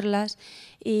conocerlas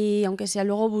y aunque sea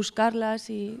luego buscarlas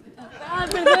y... ¡Ah,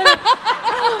 perdona!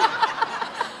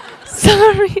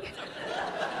 Sorry.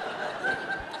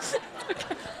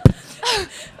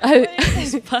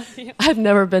 I've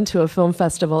never been to a film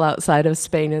festival outside of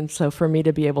Spain, and so for me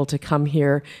to be able to come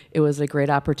here, it was a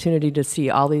great opportunity to see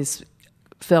all these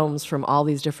films from all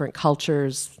these different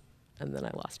cultures. And then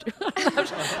I lost you.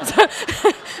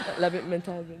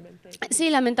 Sí,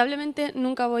 lamentablemente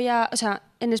nunca voy a... O sea,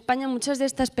 en España muchas de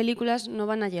estas películas no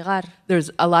van a llegar.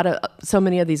 So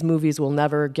many of these movies will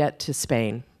never get to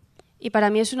Spain. Y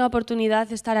para mí es una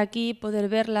oportunidad estar aquí, poder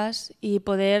verlas y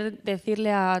poder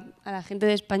decirle a la gente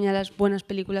de España las buenas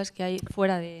películas que hay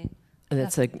fuera de... And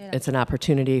it's an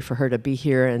opportunity for her to be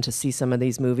here and to see some of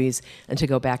these movies and to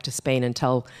go back to Spain and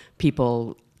tell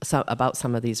people about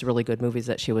some of these really good movies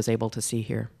that she was able to see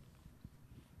here.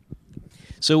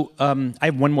 So I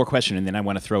have one more question and then I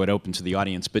want to throw it open to the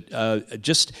audience. But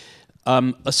just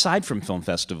aside from film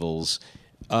festivals,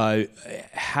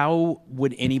 how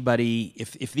would anybody,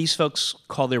 if these folks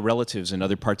call their relatives in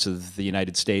other parts of the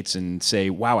United States and say,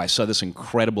 wow, I saw this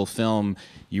incredible film,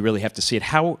 you really have to see it,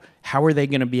 how are they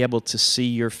going to be able to see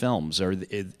your films? Are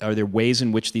there ways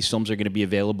in which these films are going to be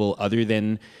available other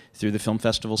than through the film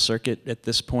festival circuit at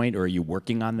this point, or are you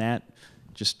working on that?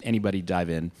 Just anybody dive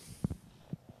in.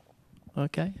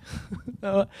 Okay.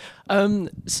 Our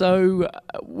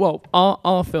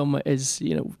film is,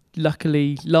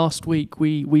 luckily last week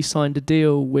we signed a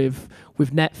deal with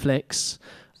Netflix,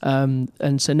 and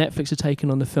so Netflix are taking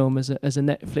on the film as a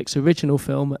Netflix original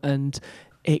film, and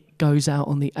it goes out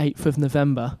on the 8th of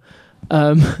November.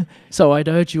 So I'd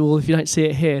urge you all, if you don't see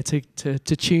it here, to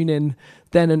tune in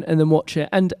then and then watch it.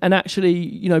 And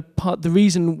actually, the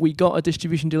reason we got a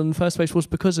distribution deal in the first place was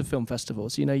because of film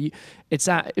festivals. It's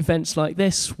at events like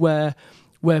this where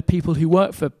people who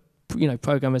work for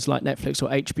programmers like Netflix or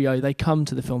HBO, they come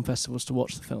to the film festivals to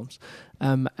watch the films.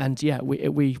 And yeah,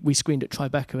 we screened at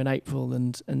Tribeca in April,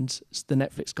 and the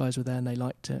Netflix guys were there and they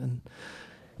liked it. And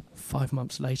 5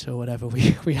 months later or whatever,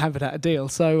 we have it at a deal.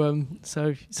 So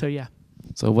yeah.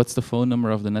 So what's the phone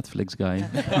number of the Netflix guy?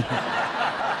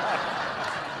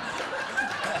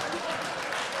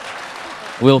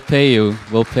 We'll pay you.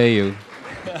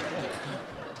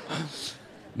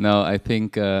 No, I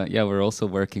think, we're also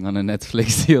working on a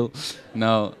Netflix deal.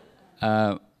 No,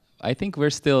 I think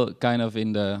we're still kind of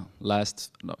in the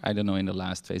last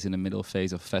phase, in the middle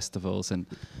phase of festivals. And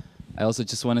I also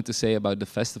just wanted to say about the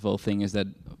festival thing is that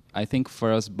I think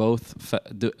for us both,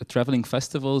 traveling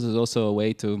festivals is also a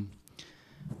way to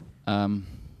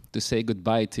say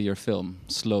goodbye to your film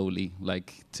slowly.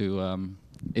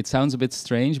 It sounds a bit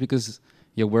strange because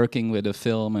you're working with a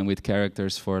film and with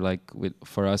characters for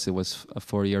us it was a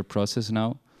 4-year process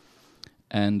now,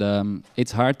 and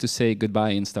it's hard to say goodbye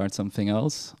and start something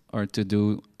else, or to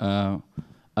do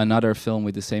another film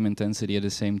with the same intensity at the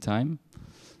same time.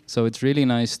 So it's really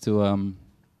nice to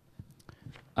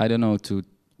I don't know,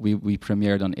 we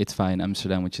premiered on ITVA in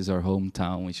Amsterdam, which is our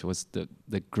hometown, which was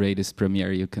the greatest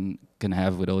premiere you can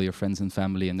have with all your friends and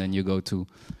family. And then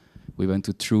we went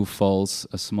to True Falls,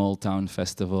 a small town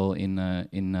festival in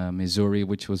Missouri,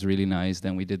 which was really nice.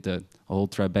 Then we did the whole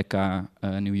Tribeca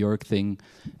New York thing,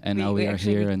 and now we are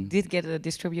here. We and did get a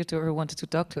distributor who wanted to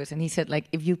talk to us, and he said, like,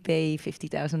 if you pay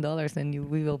 $50,000, then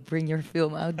we will bring your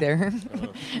film out there.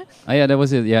 Oh yeah, that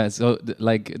was it. Yeah, so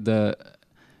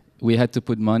we had to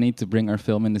put money to bring our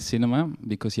film in the cinema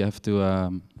because you have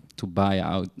to buy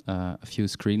out a few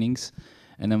screenings.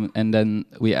 And then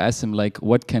we asked him, like,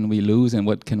 what can we lose and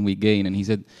what can we gain? And he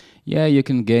said, yeah, you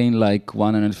can gain like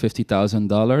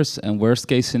 $150,000, and worst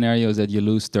case scenario is that you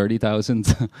lose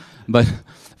 $30,000. But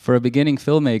for a beginning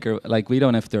filmmaker, like, we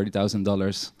don't have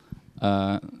 $30,000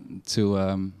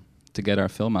 to get our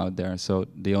film out there. So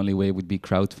the only way would be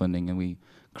crowdfunding, and we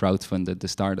crowdfunded the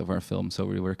start of our film. So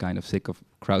we were kind of sick of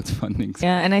crowdfunding.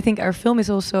 Yeah, and I think our film is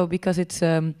also because it's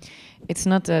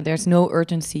not there's no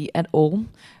urgency at all.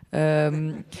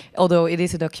 Although it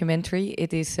is a documentary,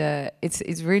 it's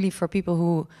really for people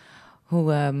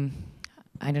who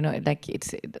I don't know, like,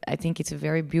 I think it's a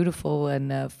very beautiful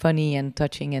and funny and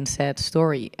touching and sad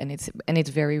story, and it's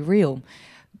very real.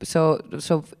 So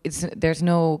there's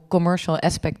no commercial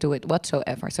aspect to it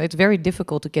whatsoever. So it's very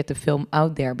difficult to get the film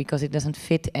out there because it doesn't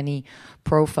fit any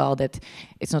profile. That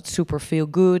it's not super feel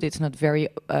good. It's not very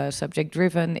subject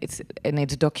driven. It's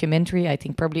documentary. I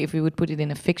think probably if we would put it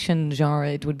in a fiction genre,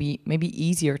 it would be maybe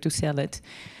easier to sell it.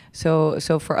 So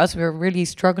for us, we're really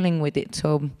struggling with it.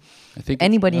 So I think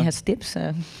anybody has tips,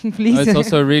 please. It's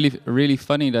also really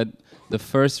funny that the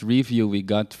first review we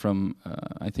got from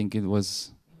I think it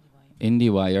was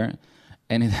IndieWire,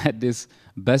 and it had this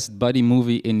best buddy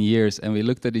movie in years, and we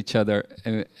looked at each other,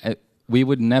 and we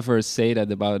would never say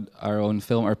that about our own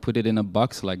film or put it in a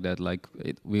box like that. Like,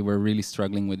 we were really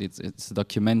struggling with it. It's a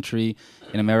documentary.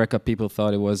 In America, people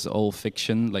thought it was all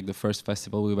fiction. Like, the first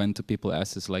festival we went to, people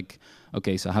asked us, like,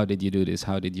 okay, so how did you do this?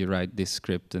 How did you write this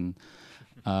script? And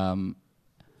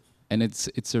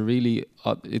it's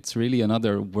really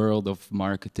another world of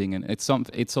marketing, and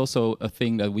it's also a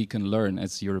thing that we can learn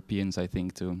as Europeans, I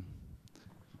think, to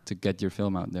get your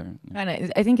film out there.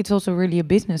 And I think it's also really a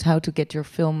business how to get your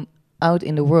film out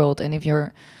in the world. And if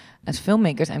you're, as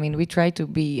filmmakers, I mean, we try to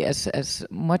be as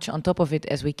much on top of it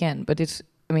as we can, but it's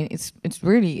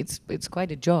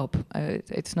quite a job.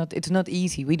 It's not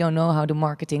easy. We don't know how the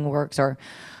marketing works or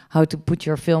how to put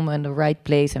your film in the right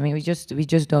place. I mean, we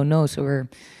just don't know. So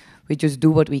we just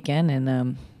do what we can, and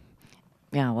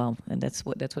and that's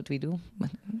what we do.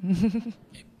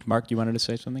 Mark, you wanted to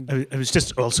say something? I was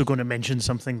just also going to mention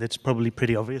something that's probably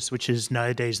pretty obvious, which is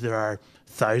nowadays there are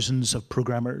thousands of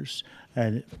programmers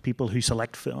and people who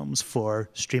select films for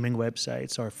streaming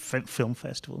websites or film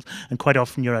festivals. And quite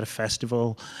often you're at a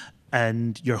festival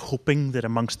and you're hoping that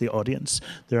amongst the audience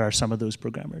there are some of those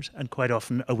programmers. And quite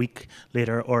often a week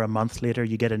later or a month later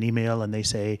you get an email and they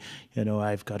say, you know,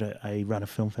 I run a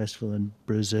film festival in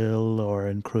Brazil or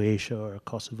in Croatia or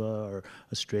Kosovo or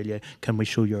Australia. Can we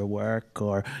show your work?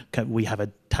 Or can we have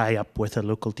a tie-up with a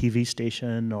local TV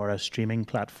station or a streaming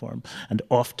platform? And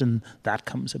often that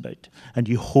comes about. And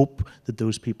you hope that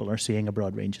those people are seeing a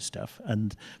broad range of stuff,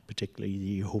 and particularly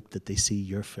you hope that they see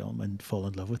your film and fall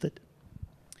in love with it.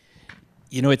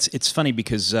 You know, it's funny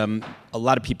because a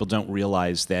lot of people don't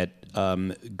realize that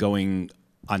going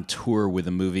on tour with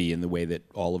a movie in the way that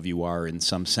all of you are, in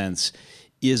some sense,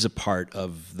 is a part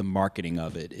of the marketing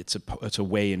of it. It's a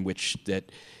way in which that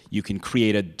you can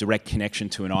create a direct connection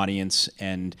to an audience,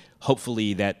 and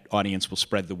hopefully that audience will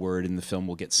spread the word and the film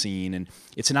will get seen. And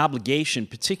it's an obligation,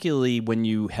 particularly when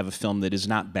you have a film that is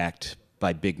not backed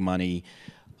by big money,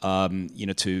 you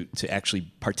know, to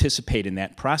actually participate in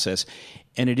that process.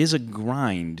 And it is a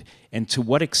grind. And to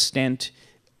what extent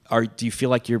do you feel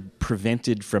like you're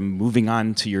prevented from moving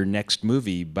on to your next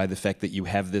movie by the fact that you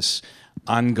have this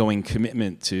ongoing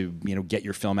commitment to, you know, get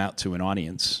your film out to an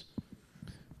audience?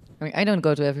 I mean, I don't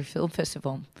go to every film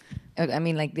festival. I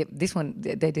mean, like this one,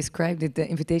 they described it. The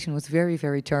invitation was very,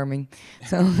 very charming.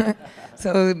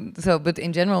 So, but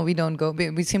in general, we don't go.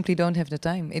 We simply don't have the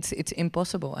time. It's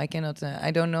impossible. I cannot.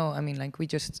 I don't know. I mean, like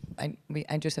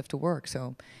I just have to work.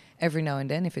 So, every now and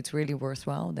then, if it's really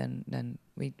worthwhile, then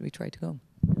we try to go.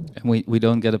 And we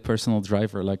don't get a personal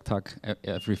driver like Tak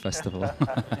every festival.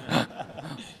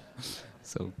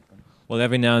 So, well,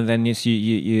 every now and then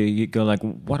you go like,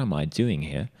 what am I doing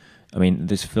here? I mean,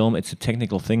 this film, it's a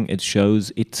technical thing. It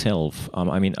shows itself.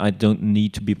 I mean, I don't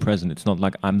need to be present. It's not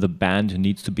like I'm the band who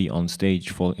needs to be on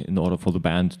stage in order for the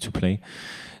band to play.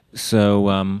 So,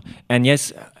 and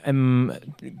yes,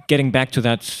 getting back to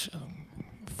that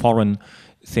foreign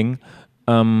thing.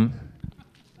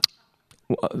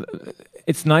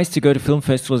 It's nice to go to film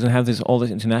festivals and have all this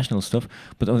international stuff,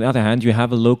 but on the other hand, you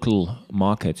have a local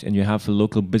market and you have a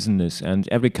local business, and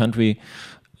every country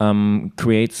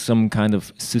creates some kind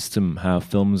of system how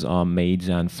films are made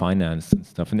and financed and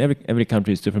stuff. And every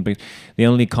country is different, but the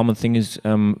only common thing is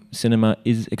cinema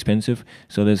is expensive,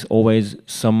 so there's always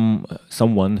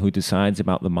someone who decides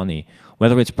about the money.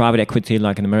 Whether it's private equity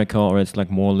like in America or it's like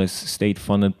more or less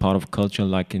state-funded part of culture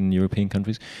like in European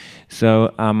countries.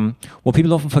 So what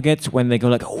people often forget when they go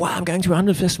like, oh wow, I'm going to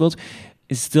 100 festivals,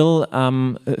 is still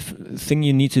a thing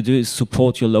you need to do is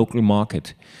support your local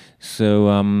market. So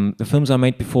the films I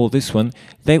made before this one,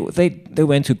 they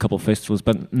went to a couple of festivals,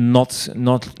 but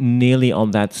not nearly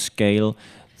on that scale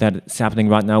that's happening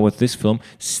right now with this film.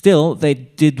 Still, they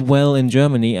did well in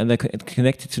Germany, and they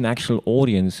connected to an actual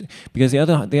audience. Because the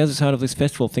other side of this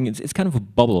festival thing, it's kind of a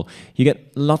bubble. You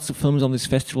get lots of films on this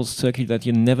festival circuit that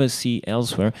you never see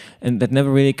elsewhere, and that never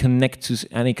really connect to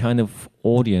any kind of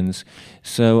audience.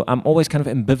 So I'm always kind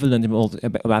of ambivalent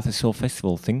about this whole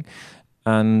festival thing.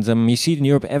 And you see it in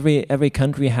Europe, every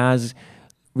country has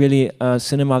really a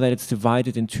cinema that it's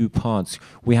divided in two parts.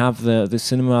 We have the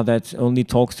cinema that only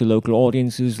talks to local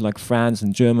audiences, like France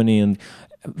and Germany and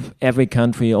every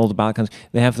country, all the Balkans.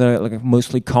 They have like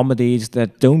mostly comedies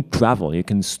that don't travel. You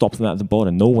can stop them at the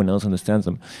border. No one else understands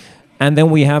them. And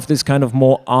then we have this kind of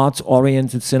more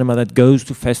art-oriented cinema that goes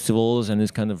to festivals and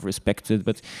is kind of respected,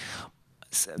 but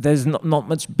there's not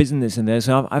much business in there.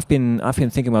 So I've been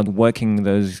thinking about working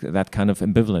that kind of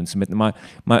ambivalence. But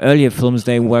my earlier films,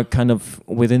 they were kind of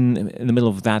in the middle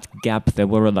of that gap. They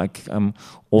were like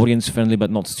audience friendly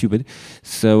but not stupid.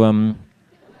 So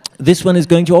this one is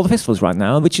going to all the festivals right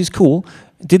now, which is cool.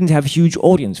 Didn't have huge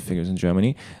audience figures in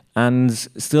Germany, and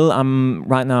still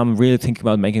right now I'm really thinking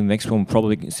about making the next one,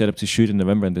 probably set up to shoot in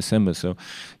November and December. So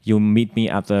you'll meet me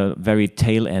at the very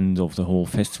tail end of the whole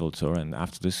festival tour, and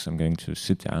after this I'm going to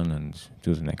sit down and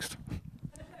do the next.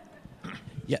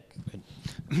 Yeah.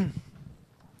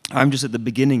 I'm just at the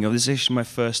beginning of this. Is actually my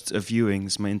first viewing.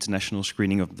 It's my international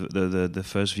screening of the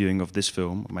first viewing of this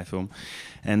film, my film.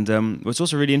 And what's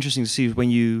also really interesting to see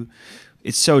is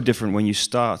it's so different when you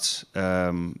start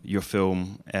your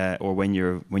film or when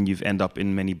you've end up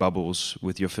in many bubbles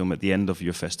with your film at the end of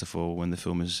your festival, when the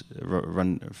film is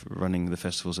running the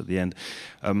festivals at the end.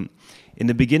 In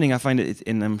the beginning, I find it,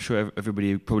 and I'm sure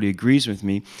everybody probably agrees with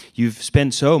me, you've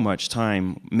spent so much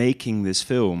time making this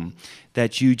film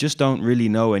that you just don't really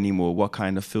know anymore what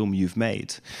kind of film you've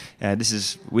made. This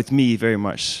is, with me, very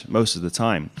much most of the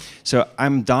time. So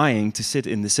I'm dying to sit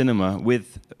in the cinema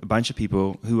with a bunch of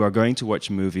people who are going to watch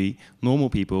a movie, normal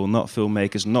people, not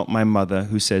filmmakers, not my mother,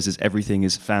 who says everything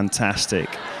is fantastic.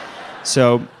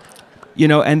 So,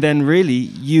 and then really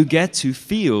you get to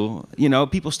feel,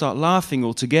 people start laughing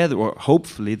all together, or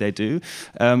hopefully they do.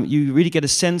 You really get a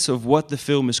sense of what the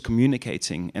film is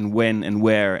communicating and when and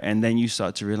where, and then you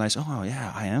start to realize, oh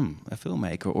yeah, I am a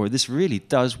filmmaker, or this really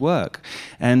does work.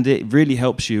 And it really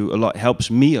helps you a lot,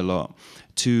 helps me a lot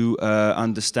to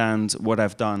understand what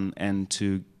I've done and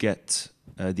to get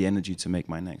the energy to make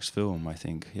my next film, I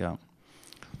think, yeah.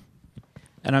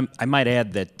 And I might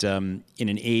add that in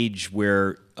an age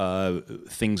where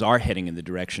things are heading in the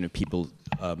direction of people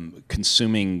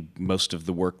consuming most of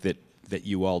the work that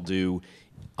you all do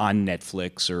on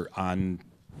Netflix or on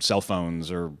cell phones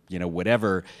or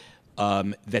whatever,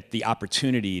 that the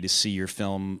opportunity to see your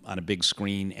film on a big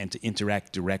screen and to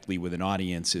interact directly with an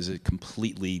audience is a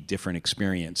completely different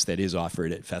experience that is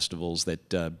offered at festivals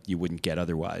that you wouldn't get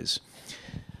otherwise.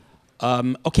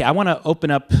 Okay, I want to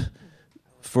open up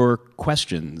for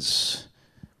questions.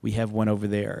 We have one over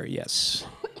there, yes.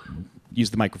 Use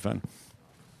the microphone.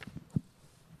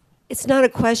 It's not a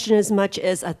question as much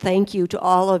as a thank you to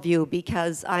all of you,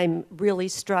 because I'm really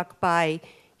struck by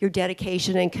your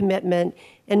dedication and commitment.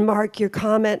 And Mark, your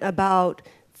comment about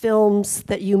films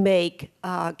that you make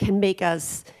can make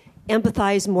us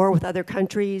empathize more with other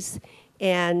countries,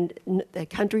 and the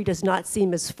country does not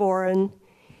seem as foreign.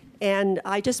 And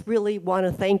I just really want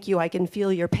to thank you. I can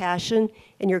feel your passion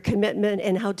and your commitment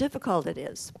and how difficult it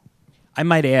is. I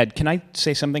might add, can I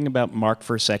say something about Mark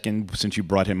for a second, since you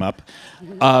brought him up?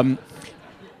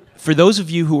 For those of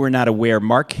you who are not aware,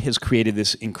 Mark has created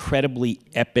this incredibly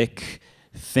epic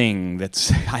thing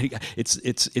that's,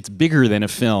 it's bigger than a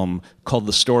film, called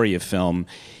The Story of Film,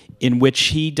 in which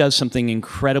he does something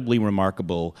incredibly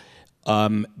remarkable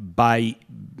by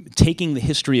taking the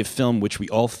history of film, which we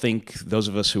all think, those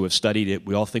of us who have studied it,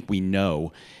 we all think we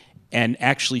know, and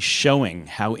actually showing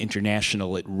how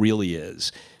international it really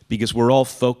is. because we're all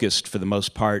focused for the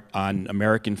most part on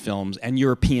American films and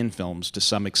European films to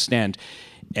some extent.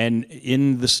 And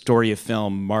in the story of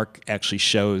film, Mark actually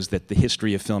shows that the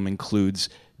history of film includes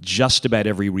just about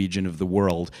every region of the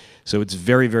world. So it's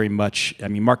very, very much, I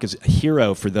mean, Mark is a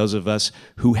hero for those of us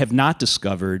who have not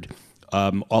discovered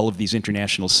all of these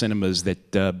international cinemas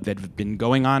that have been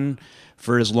going on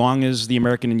for as long as the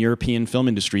American and European film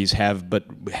industries have, but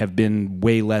have been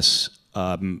way less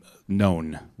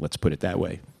known, let's put it that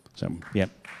way. So, yeah.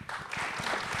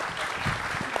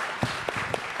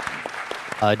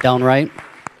 Down right.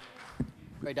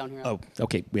 Right down here. Oh,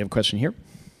 okay, we have a question here.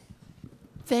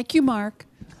 Thank you, Mark.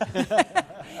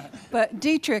 But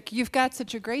Dietrich, you've got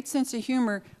such a great sense of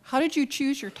humor. How did you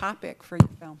choose your topic for your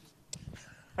film?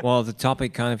 Well, the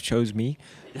topic kind of chose me.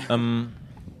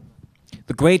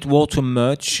 The great Walter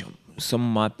Murch,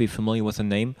 some might be familiar with the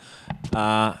name.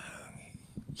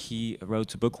 He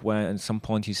wrote a book where at some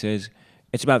point he says,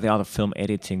 it's about the art of film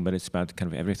editing, but it's about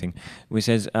kind of everything. He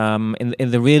says,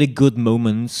 in the really good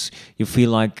moments, you feel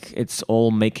like it's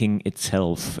all making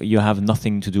itself. You have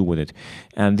nothing to do with it.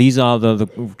 And these are the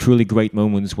truly great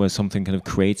moments where something kind of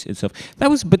creates itself. That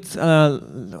was a bit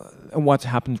what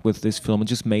happened with this film. It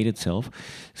just made itself.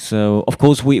 So, of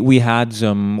course, we had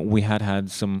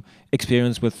some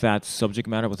experience with that subject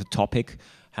matter, with the topic.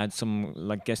 Had some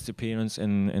like guest appearance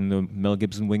in the Mel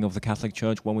Gibson wing of the Catholic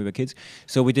Church when we were kids.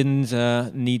 So we didn't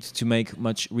need to make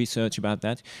much research about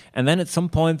that. And then at some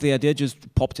point the idea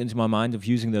just popped into my mind of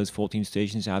using those 14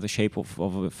 stations as the shape of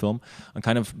a film and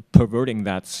kind of perverting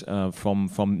that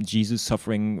from Jesus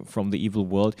suffering from the evil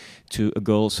world to a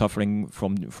girl suffering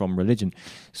from religion.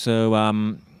 So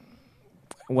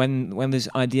when this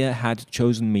idea had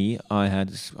chosen me, I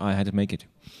had to make it.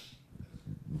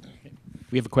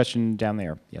 We have a question down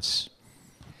there. Yes.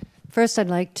 First, I'd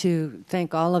like to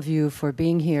thank all of you for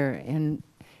being here. And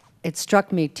it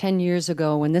struck me 10 years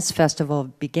ago when this festival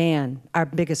began, our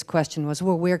biggest question was,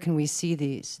 well, where can we see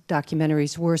these?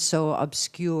 Documentaries were so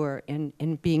obscure in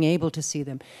being able to see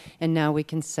them. And now we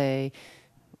can say,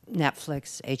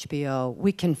 Netflix, HBO,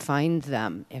 we can find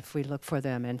them if we look for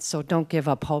them. And so don't give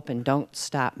up hope and don't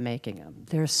stop making them.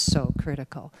 They're so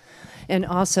critical. And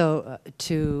also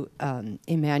to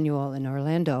Emmanuel in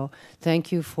Orlando,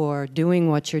 thank you for doing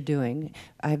what you're doing.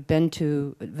 I've been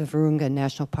to the Virunga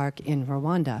National Park in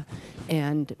Rwanda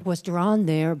and was drawn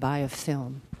there by a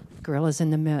film, Gorillas in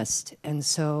the Mist. And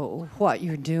so what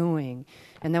you're doing,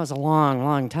 and that was a long,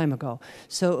 long time ago.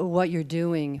 So what you're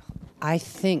doing, I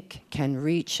think, can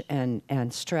reach and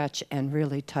stretch and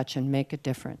really touch and make a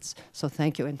difference. So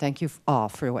thank you, and thank you all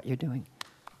for what you're doing.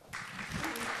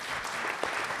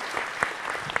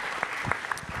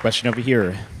 Question over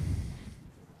here.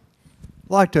 I'd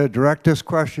like to direct this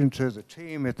question to the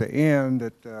team at the end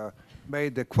that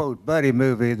made the, quote, buddy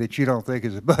movie that you don't think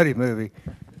is a buddy movie.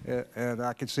 And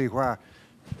I can see why.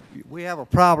 We have a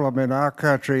problem in our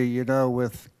country, you know,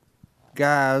 with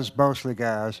guys, mostly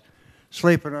guys,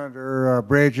 sleeping under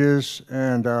bridges.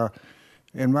 And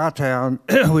in my town,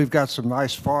 we've got some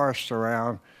nice forests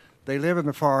around. They live in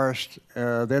the forest.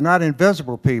 They're not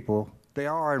invisible people. They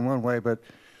are in one way, but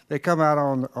they come out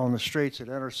on the streets at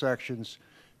intersections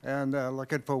and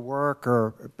looking for work,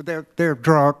 or they're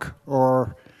drunk,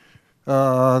 or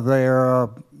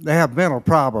they have mental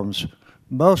problems.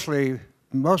 Most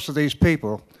of these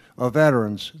people are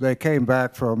veterans. They came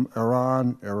back from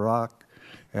Iran, Iraq,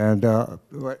 and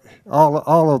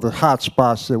all of the hot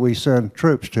spots that we send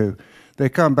troops to. They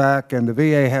come back, and the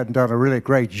VA hadn't done a really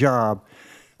great job.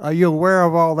 Are you aware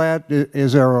of all that?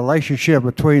 Is there a relationship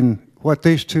between what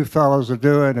these two fellows are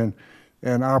doing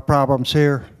and our problems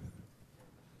here?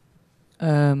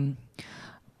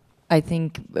 I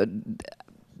think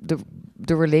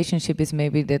the relationship is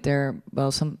maybe that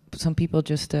some people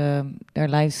just their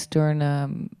lives turn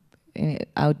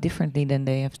out differently than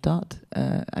they have thought.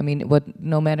 I mean,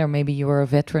 no matter, maybe you were a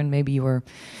veteran, maybe you were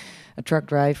a truck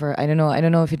driver. I don't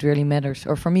know if it really matters.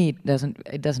 Or for me,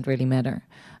 it doesn't really matter.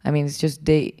 I mean, it's just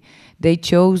they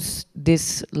chose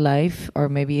this life, or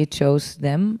maybe it chose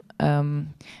them,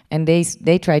 and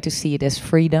they try to see it as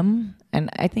freedom. And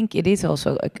I think it is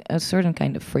also a certain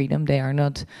kind of freedom. They are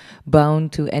not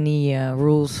bound to any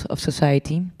rules of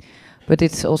society, but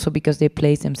it's also because they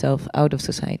place themselves out of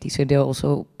society. So they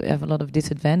also have a lot of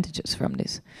disadvantages from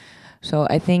this. So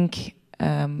I think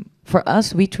for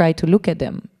us, we try to look at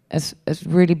them as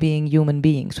really being human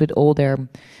beings with all their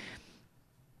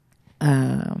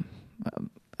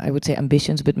I would say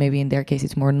ambitions, but maybe in their case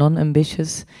it's more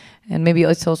non-ambitious, and maybe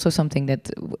it's also something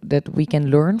that we can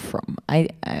learn from. I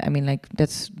mean, like,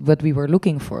 that's what we were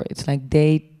looking for. It's like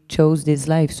they chose this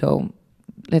life, so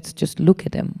let's just look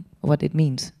at them, what it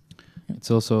means.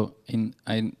 It's also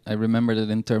I remember that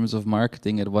in terms of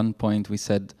marketing, at one point we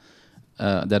said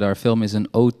that our film is an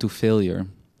ode to failure.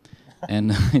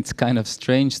 And it's kind of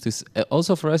strange to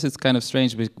also for us it's kind of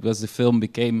strange because the film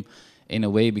became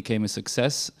a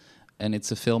success, and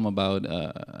it's a film about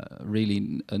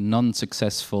really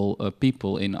non-successful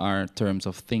people in our terms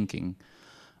of thinking.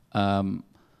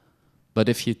 But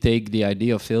if you take the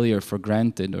idea of failure for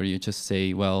granted, or you just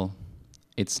say, well,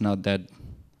 it's not that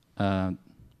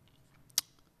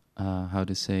how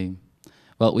to say,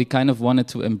 well, we kind of wanted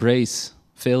to embrace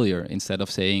failure instead of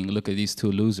saying, look at these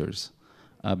two losers.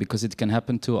 Because it can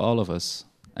happen to all of us.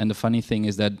 And the funny thing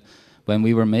is that when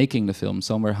we were making the film,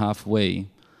 somewhere halfway,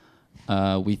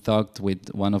 we talked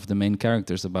with one of the main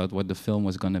characters about what the film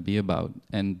was going to be about.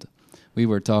 And we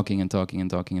were talking and talking and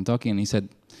talking and talking, and he said,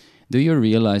 do you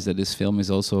realize that this film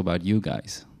is also about you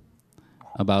guys,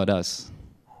 about us?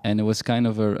 And it was kind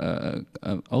of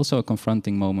also a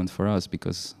confronting moment for us,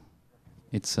 because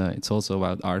it's also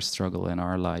about our struggle and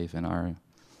our life and our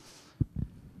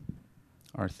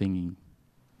thinking.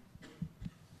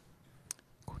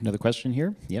 Another question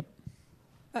here? Yep.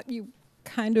 You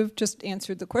kind of just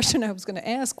answered the question I was going to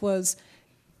ask. Was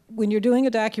when you're doing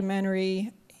a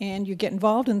documentary and you get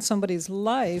involved in somebody's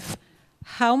life,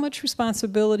 how much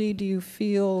responsibility do you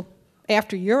feel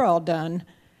after you're all done,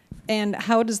 and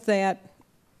how does that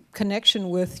connection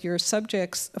with your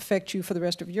subjects affect you for the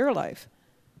rest of your life?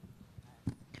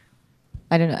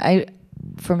 I don't know.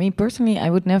 For me personally,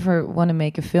 I would never want to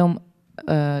make a film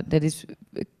that is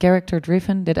character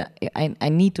driven, that I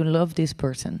need to love this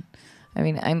person. I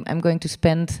mean, I'm going to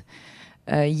spend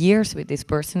years with this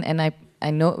person, and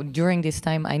I know during this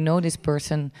time I know this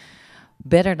person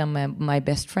better than my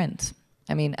best friend.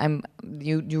 I mean,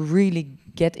 you really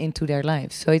get into their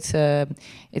lives. So it's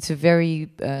a very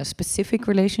specific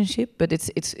relationship, but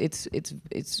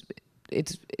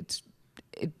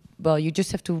well, you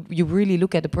just have to, you really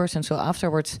look at the person. So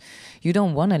afterwards, you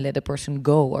don't want to let the person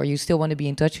go, or you still want to be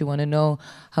in touch. You want to know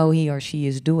how he or she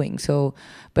is doing. So,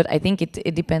 but I think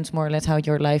it depends more or less how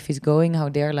your life is going, how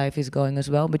their life is going as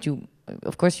well. But you,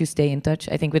 of course, you stay in touch.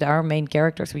 I think with our main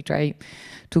characters, we try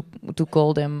to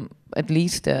call them at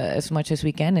least as much as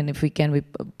we can. And if we can, we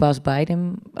pass by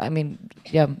them. I mean,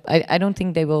 yeah, I don't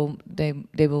think they will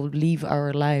leave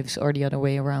our lives or the other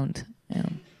way around. Yeah.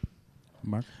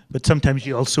 Mark? But sometimes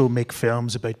you also make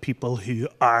films about people who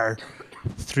are,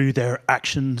 through their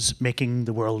actions, making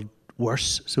the world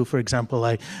worse. So, for example,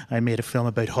 I made a film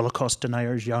about Holocaust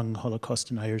deniers, young Holocaust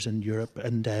deniers in Europe,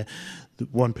 and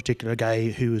one particular guy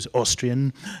who was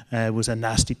Austrian was a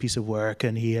nasty piece of work,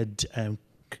 and he had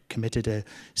committed a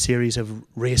series of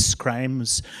race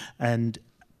crimes, and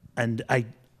I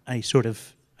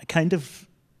kind of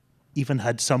even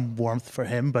had some warmth for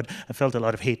him, but I felt a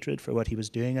lot of hatred for what he was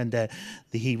doing. And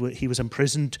he was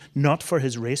imprisoned not for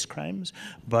his race crimes,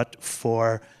 but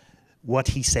for what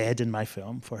he said in my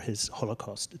film, for his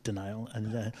Holocaust denial.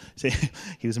 And so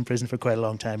he was in prison for quite a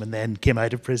long time, and then came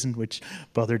out of prison, which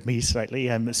bothered me slightly.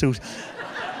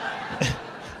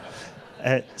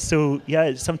 So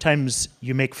yeah, sometimes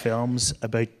you make films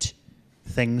about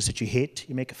things that you hate.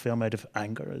 You make a film out of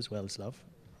anger as well as love.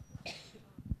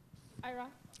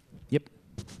 Yep.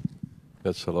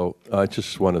 Yes, hello. I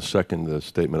just want to second the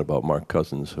statement about Mark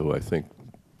Cousins, who I think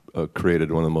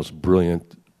created one of the most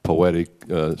brilliant poetic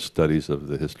studies of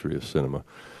the history of cinema.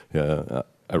 Yeah,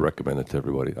 I recommend it to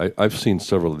everybody. I've seen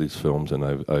several of these films, and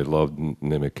I loved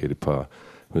Ne me quitte pas.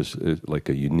 It was like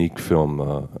a unique film,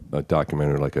 a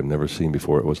documentary like I've never seen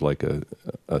before. It was like a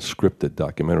scripted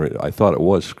documentary. I thought it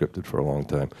was scripted for a long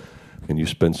time. And you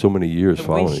spend so many years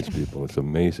following these people. It's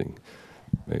amazing.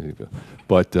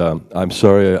 But I'm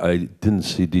sorry I didn't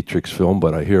see Dietrich's film,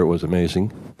 but I hear it was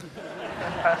amazing.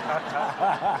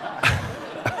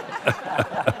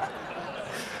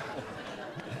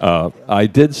 I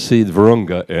did see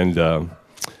Virunga, and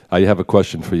I have a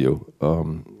question for you.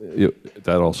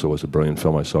 That also was a brilliant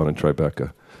film. I saw it in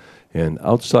Tribeca. And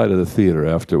outside of the theater,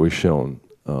 after it was shown,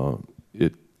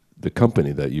 the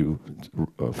company that you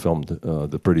filmed,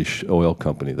 the British oil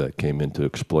company that came in to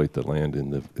exploit the land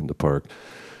in the park,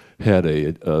 had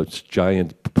a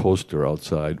giant poster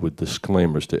outside with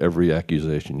disclaimers to every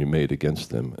accusation you made against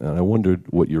them. And I wondered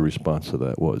what your response to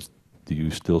that was. Do you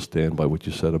still stand by what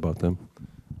you said about them?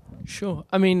 Sure.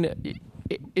 I mean,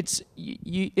 it's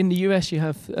you in the US. You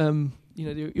have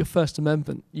your First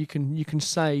Amendment. You can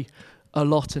say a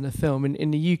lot in a film.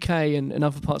 In the UK and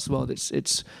other parts of the world,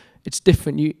 it's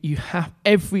different. You have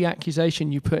every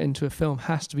accusation you put into a film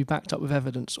has to be backed up with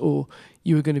evidence, or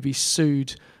you are going to be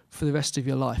sued for the rest of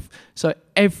your life. So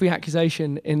every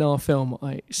accusation in our film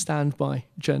I stand by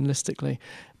journalistically,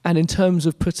 and in terms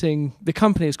of putting, the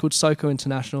company is called SOCO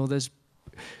International. There's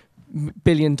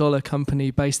billion-dollar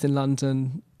company based in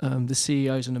London. The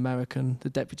CEO is an American. The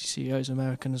deputy CEO is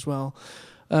American as well.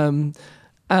 When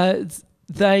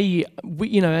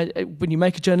you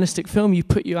make a journalistic film, you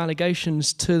put your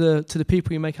allegations to the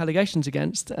people you make allegations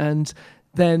against, and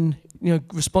then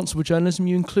responsible journalism,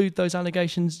 you include those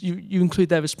allegations, you include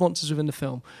their responses within the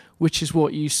film, which is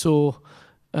what you saw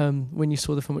when you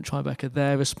saw the film at Tribeca.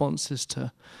 Their responses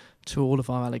to all of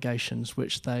our allegations,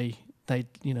 which they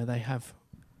have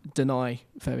deny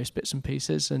various bits and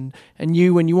pieces, and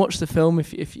you, when you watch the film,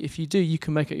 if you do, you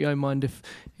can make up your own mind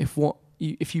if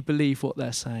you believe what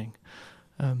they're saying.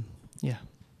 Yeah.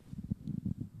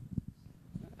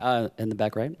 In the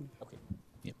back right. Okay.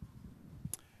 Yep.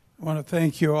 I want to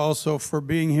thank you also for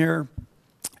being here.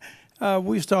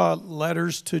 We saw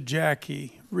letters to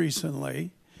Jackie recently,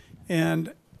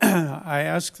 and I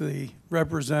asked the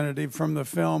representative from the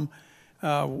film,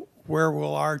 where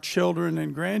will our children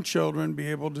and grandchildren be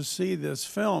able to see this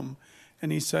film?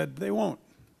 And he said, they won't.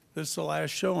 This is the last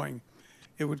showing.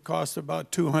 It would cost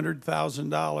about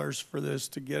 $200,000 for this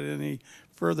to get any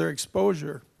further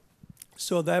exposure.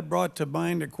 So that brought to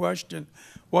mind a question: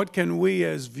 what can we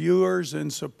as viewers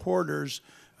and supporters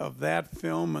of that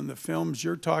film and the films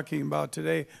you're talking about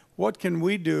today, what can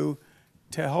we do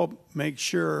to help make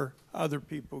sure other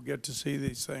people get to see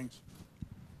these things?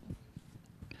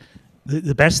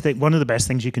 The best thing, one of the best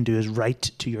things you can do is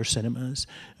write to your cinemas,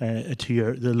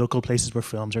 to the local places where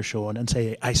films are shown, and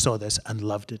say, I saw this and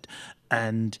loved it,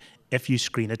 and if you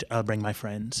screen it, I'll bring my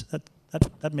friends.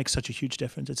 That makes such a huge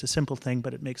difference. It's a simple thing,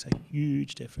 but it makes a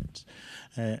huge difference.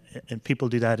 And people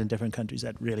do that in different countries.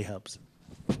 That really helps.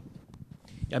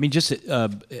 I mean, just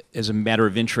as a matter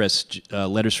of interest,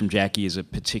 Letters from Jackie is a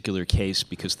particular case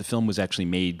because the film was actually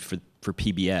made for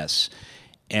PBS.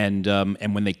 And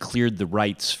when they cleared the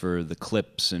rights for the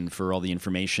clips and for all the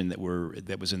information that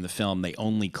was in the film, they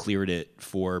only cleared it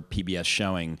for PBS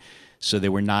showing, so they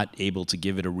were not able to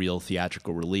give it a real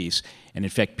theatrical release. And in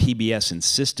fact, PBS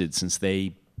insisted, since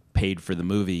they paid for the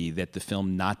movie, that the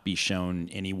film not be shown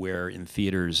anywhere in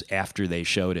theaters after they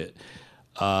showed it.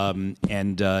 And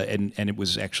it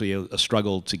was actually a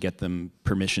struggle to get them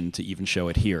permission to even show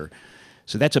it here.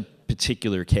 So that's a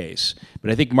particular case. But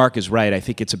I think Mark is right. I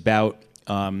think it's about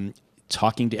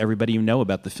talking to everybody you know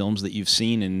about the films that you've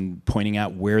seen and pointing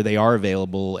out where they are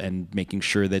available and making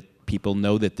sure that people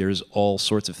know that there's all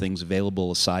sorts of things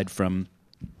available aside from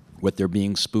what they're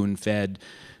being spoon-fed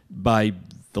by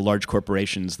the large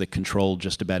corporations that control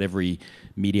just about every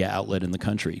media outlet in the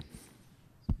country.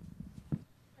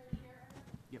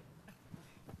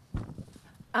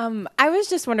 I was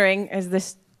just wondering, as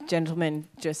this gentleman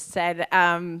just said,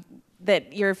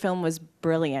 that your film was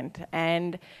brilliant.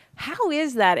 And how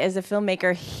is that as a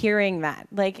filmmaker hearing that?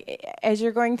 Like, as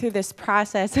you're going through this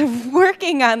process of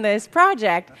working on this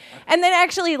project, and then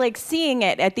actually like seeing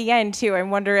it at the end too,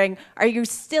 I'm wondering, are you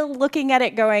still looking at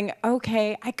it going,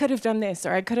 okay, I could have done this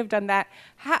or I could have done that?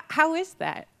 How is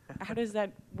that? How does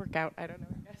that work out? I don't know,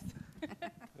 I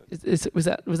guess. Was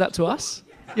that to us?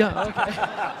 Yeah, okay.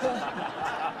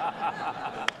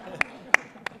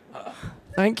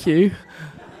 Thank you.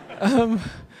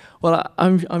 Well,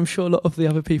 I'm sure a lot of the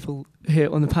other people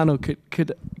here on the panel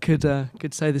could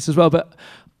say this as well. But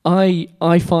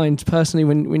I find personally,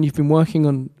 when you've been working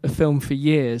on a film for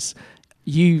years,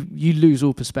 you lose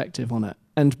all perspective on it.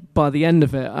 And by the end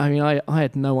of it, I mean, I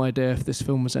had no idea if this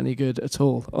film was any good at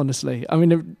all, honestly. I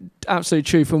mean, absolute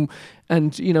truth.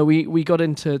 And you know, we got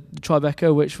into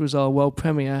Tribeca, which was our world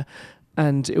premiere,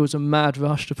 and it was a mad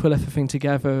rush to pull everything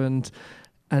together. And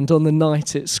on the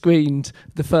night it screened,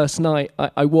 the first night,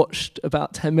 I watched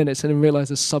about 10 minutes and then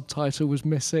realised the subtitle was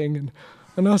missing.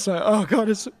 And I was like, oh God,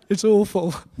 it's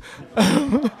awful.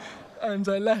 And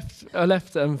I left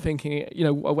thinking, you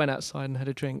know, I went outside and had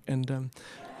a drink and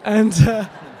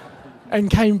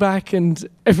came back and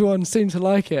everyone seemed to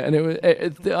like it.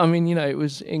 And I mean, you know, it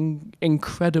was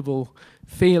incredible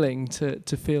feeling to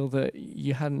feel that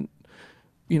you hadn't,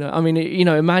 you know, I mean, you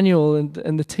know, Emmanuel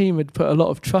and the team had put a lot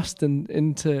of trust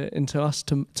into us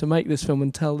to make this film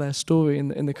and tell their story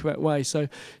in the correct way. So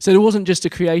it wasn't just a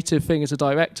creative thing as a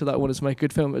director that I wanted to make a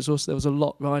good film. It was also, there was a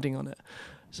lot riding on it.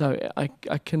 So I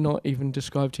cannot even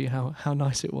describe to you how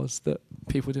nice it was that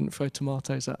people didn't throw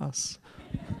tomatoes at us.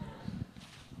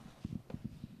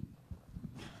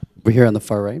 We're here on the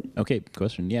far right. Okay,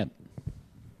 question, yeah.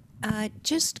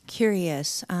 Just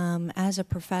curious, as a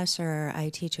professor, I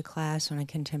teach a class on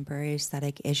contemporary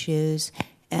aesthetic issues,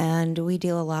 and we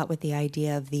deal a lot with the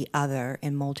idea of the other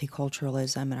and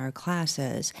multiculturalism in our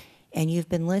classes. and you've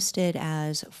been listed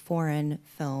as foreign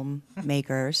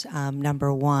filmmakers,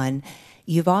 number one.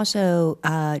 You've also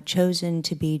chosen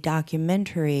to be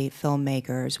documentary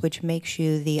filmmakers, which makes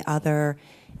you the other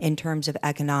in terms of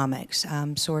economics.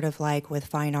 Sort of like with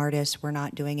fine artists, we're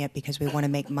not doing it because we want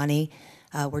to make money.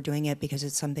 We're doing it because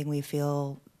it's something we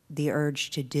feel the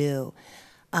urge to do.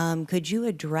 Could you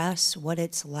address what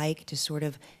it's like to sort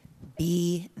of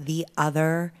be the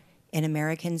other in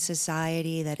American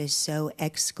society that is so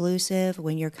exclusive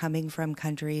when you're coming from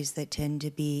countries that tend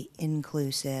to be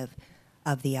inclusive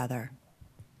of the other?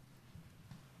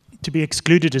 To be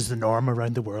excluded is the norm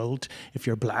around the world. If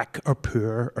you're black or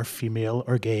poor or female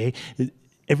or gay,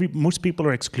 most people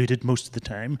are excluded most of the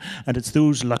time, and it's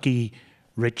those lucky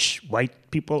rich white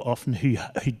people often who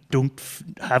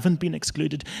haven't been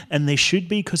excluded, and they should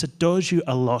be, because it does you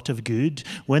a lot of good.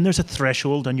 When there's a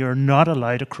threshold and you're not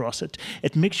allowed to cross it,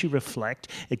 it makes you reflect.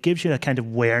 It gives you a kind of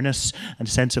awareness and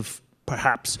a sense of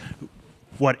perhaps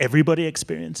what everybody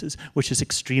experiences, which is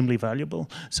extremely valuable.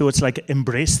 So it's like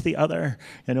embrace the other,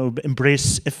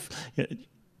 embrace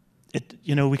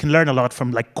we can learn a lot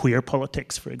from like queer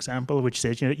politics, for example, which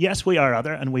says, yes, we are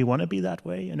other and we want to be that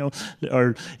way,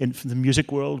 or in the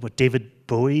music world, what David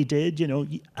Bowie did,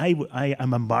 I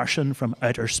am a Martian from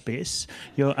outer space,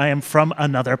 I am from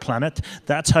another planet.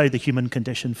 That's how the human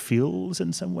condition feels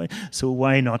in some way. So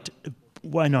why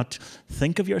not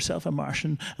think of yourself a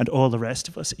Martian and all the rest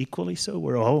of us equally so?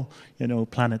 We're all,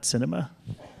 planet cinema.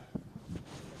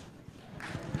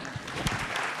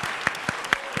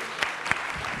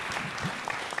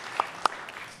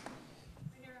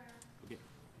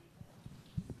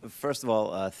 First of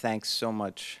all, thanks so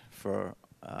much for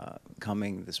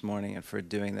coming this morning and for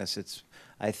doing this.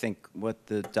 I think what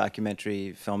the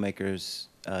documentary filmmakers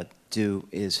do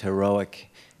is heroic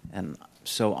and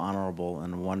so honorable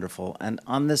and wonderful. And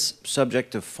on this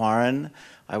subject of foreign,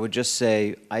 I would just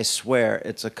say, I swear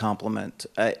it's a compliment.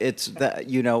 It's that,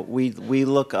 we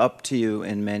look up to you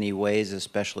in many ways,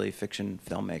 especially fiction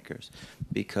filmmakers,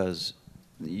 because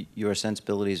your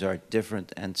sensibilities are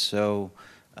different and so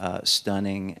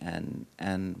stunning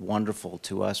and wonderful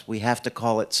to us. We have to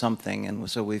call it something, and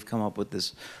so we've come up with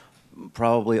this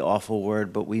probably awful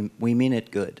word, but we mean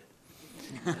it good.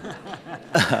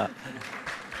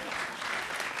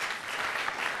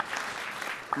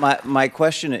 My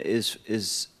question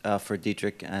is for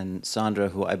Dietrich and Sandra,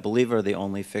 who I believe are the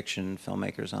only fiction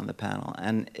filmmakers on the panel,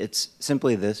 and it's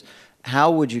simply this: how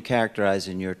would you characterize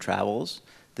in your travels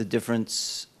the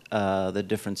differences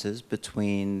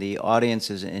between the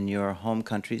audiences in your home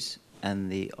countries and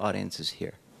the audiences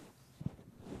here?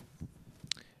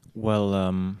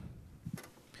 Well,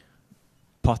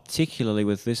 particularly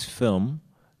with this film,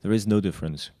 there is no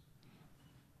difference.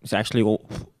 It's actually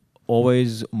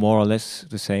always more or less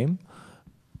the same.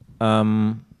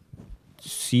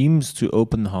 Seems to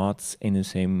open hearts in the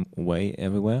same way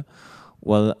everywhere.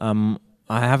 Well,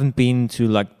 I haven't been to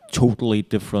like totally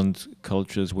different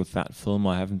cultures with that film.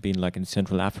 I haven't been like in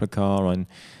Central Africa or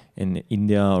in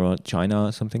India or China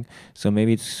or something. So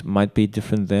maybe it might be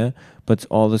different there. But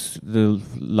all the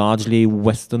largely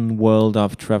Western world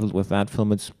I've traveled with that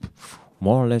film, it's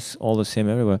more or less all the same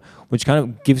everywhere, which kind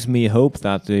of gives me hope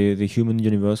that the human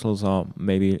universals are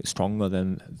maybe stronger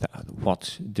than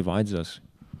what divides us.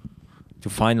 To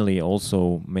finally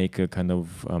also make a kind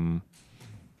of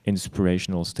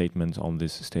inspirational statement on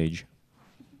this stage.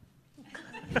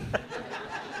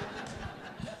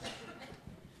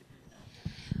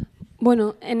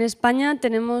 Bueno, en España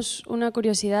tenemos una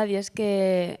curiosidad, y es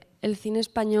que el cine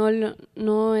español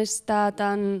no está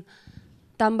tan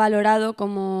valorado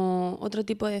como otro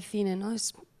tipo de cine, ¿no?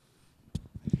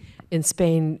 In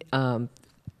Spain,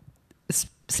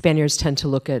 Spaniards tend to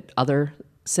look at other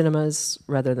cinemas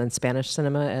rather than Spanish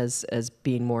cinema as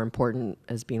being more important,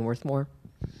 as being worth more.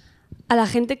 A la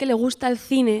gente que le gusta el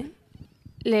cine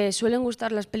le suelen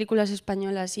gustar las películas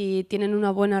españolas y tienen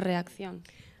una buena reacción.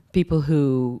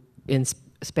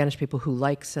 Spanish people who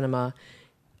like cinema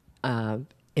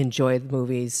enjoy the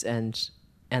movies, and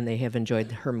they have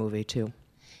enjoyed her movie too.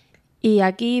 Y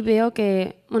aquí veo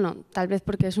que, bueno, tal vez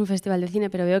porque es un festival de cine,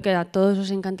 pero veo que a todos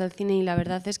os encanta el cine, y la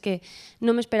verdad es que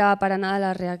no me esperaba para nada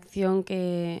la reacción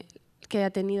que ha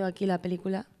tenido aquí la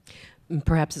película.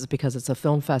 Perhaps it's because it's a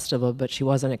film festival, but she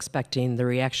wasn't expecting the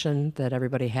reaction that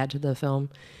everybody had to the film.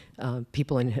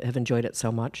 People have enjoyed it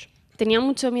so much. Tenía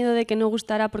mucho miedo de que no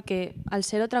gustara porque al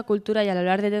ser otra cultura y al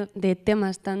hablar de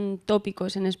temas tan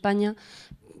tópicos en España,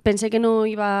 pensé que no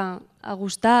iba a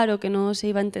gustar o que no se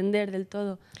iba a entender del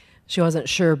todo. She wasn't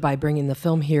sure by bringing the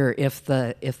film here if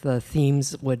the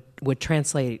themes would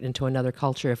translate into another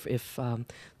culture, if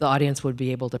the audience would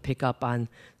be able to pick up on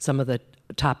some of the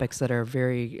topics that are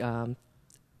very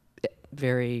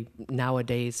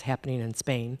nowadays happening in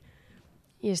Spain.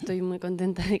 Y estoy muy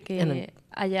contenta de que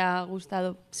haya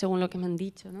gustado según lo que me han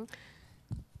dicho, ¿no?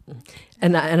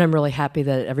 And I'm really happy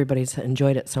that everybody's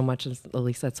enjoyed it so much. At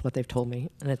least that's what they've told me,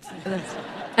 and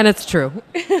it's true.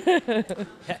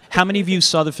 How many of you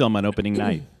saw the film on opening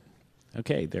night?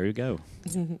 Okay, there you go.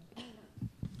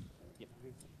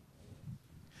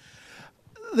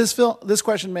 This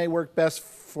question may work best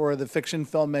for the fiction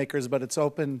filmmakers, but it's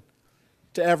open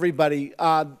to everybody.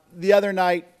 The other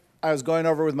night, I was going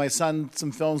over with my son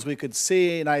some films we could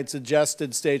see, and I had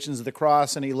suggested Stations of the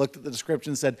Cross, and he looked at the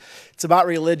description and said, "It's about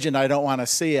religion, I don't want to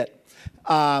see it."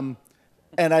 And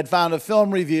I'd found a film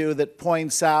review that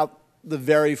points out the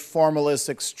very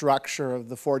formalistic structure of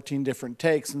the 14 different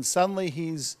takes, and suddenly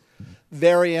he's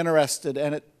very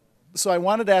interested. So I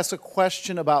wanted to ask a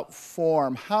question about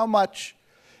form. How much,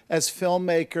 as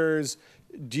filmmakers,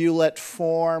 do you let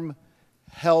form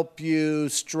help you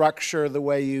structure the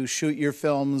way you shoot your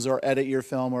films or edit your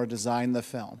film or design the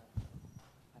film?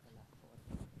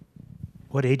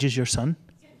 What age is your son?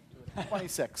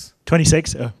 26.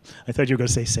 26? Oh, I thought you were going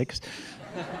to say 6.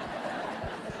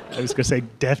 I was going to say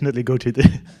definitely go to the...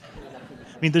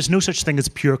 I mean, there's no such thing as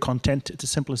pure content. It's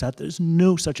as simple as that. There's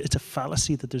no such... It's a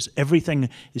fallacy that there's... Everything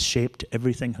is shaped.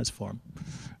 Everything has form.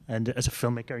 And as a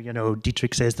filmmaker, you know,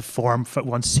 Dietrich says the form,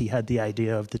 once he had the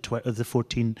idea of the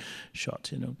 14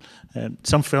 shots, you know.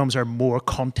 Some films are more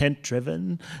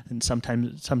content-driven and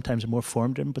sometimes more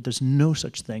form-driven, but there's no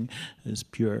such thing as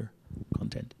pure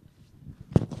content.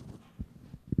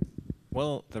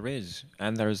 Well, there is,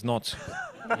 and there is not.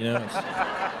 You know,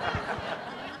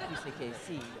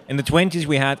 in the 20s,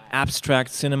 we had abstract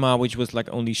cinema, which was like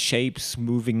only shapes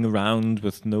moving around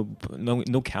with no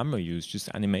camera use, just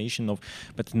animation of,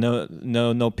 but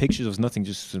no pictures of nothing,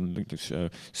 just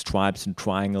stripes and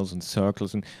triangles and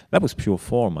circles, and that was pure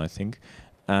form, I think.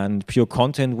 And pure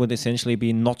content would essentially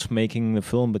be not making the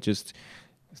film, but just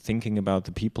thinking about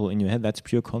the people in your head. That's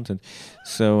pure content.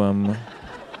 So.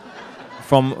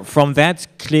 From that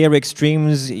clear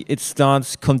extremes, it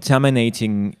starts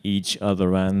contaminating each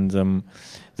other, and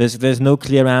there's no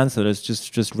clear answer. There's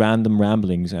just random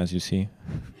ramblings, as you see.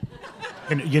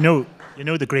 You know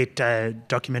the great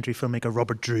documentary filmmaker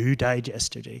Robert Drew died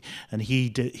yesterday, and he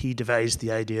devised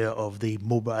the idea of the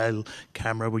mobile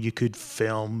camera where you could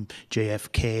film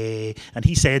JFK, and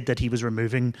he said that he was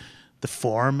removing the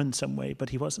form in some way,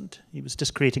 but he wasn't. He was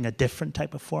just creating a different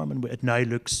type of form, and it now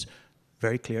looks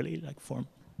very clearly like form.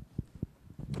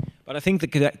 But I think the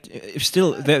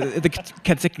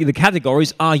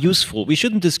categories are useful. We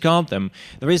shouldn't discard them.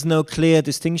 There is no clear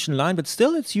distinction line, but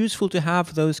still it's useful to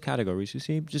have those categories, you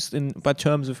see, just by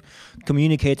terms of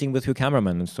communicating with your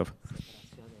cameraman and stuff.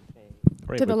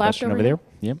 Right, to the left over there.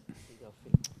 Yep.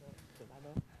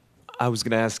 I was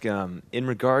going to ask, in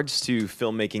regards to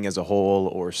filmmaking as a whole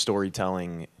or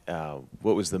storytelling,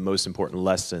 what was the most important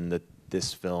lesson that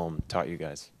this film taught you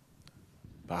guys?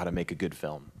 How to make a good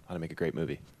film, how to make a great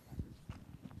movie.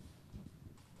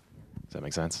 Does that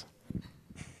make sense?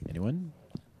 Anyone?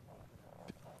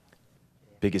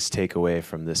 Biggest takeaway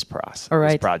from this process, All right.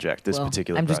 this project, this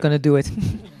particular I'm project. just going to do it.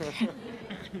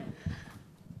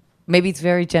 Maybe it's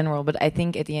very general, but I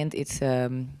think at the end it's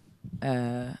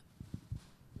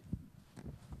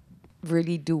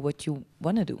really do what you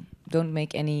want to do. Don't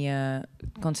make any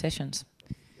concessions.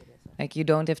 Like you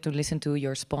don't have to listen to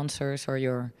your sponsors or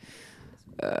your...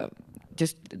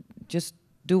 just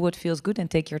do what feels good and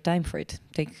take your time for it.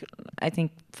 I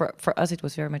think for us it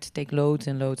was very much take loads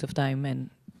and loads of time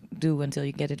and do until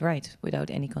you get it right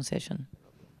without any concession.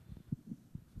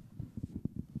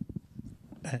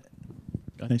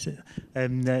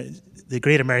 The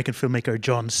great American filmmaker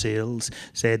John Sayles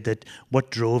said that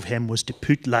what drove him was to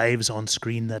put lives on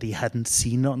screen that he hadn't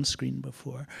seen on screen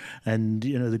before. And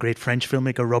you know, the great French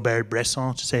filmmaker Robert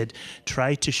Bresson said,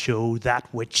 try to show that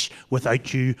which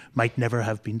without you might never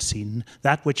have been seen.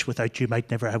 That which without you might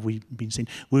never have been seen.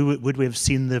 Would we have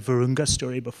seen the Virunga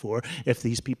story before if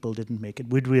these people didn't make it?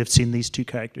 Would we have seen these two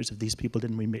characters if these people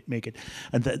didn't make it?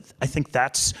 And I think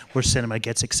that's where cinema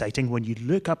gets exciting, when you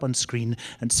look up on screen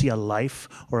and see a life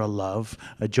or a love,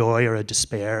 a joy or a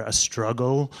despair, a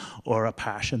struggle or a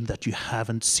passion that you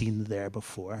haven't seen there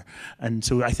before. And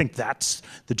so I think that's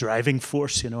the driving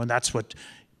force, you know, and that's what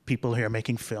people who are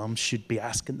making films should be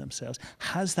asking themselves.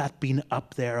 Has that been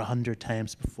up there 100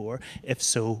 times before? If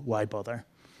so, why bother?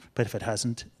 But if it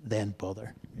hasn't, then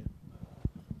bother.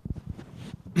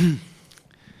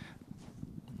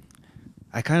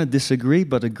 I kind of disagree,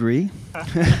 but agree.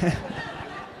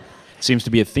 Seems to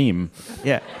be a theme.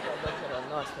 Yeah.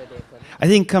 I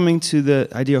think coming to the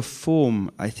idea of form,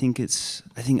 I think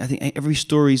every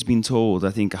story's been told,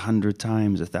 I think 100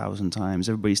 times, 1,000 times.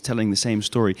 Everybody's telling the same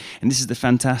story. And this is the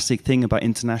fantastic thing about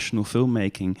international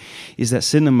filmmaking, is that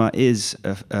cinema is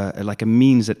like a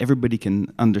means that everybody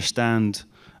can understand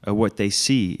what they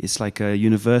see. It's like a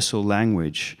universal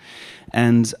language.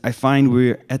 And I find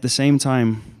we're at the same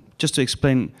time, just to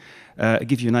explain,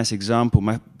 give you a nice example.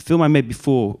 My film I made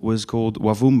before was called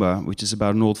Wavumba, which is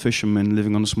about an old fisherman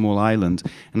living on a small island.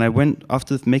 And I went,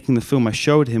 after making the film, I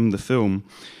showed him the film,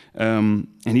 and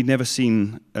he'd never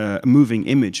seen a moving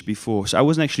image before. So I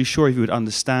wasn't actually sure if he would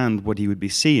understand what he would be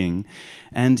seeing.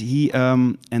 And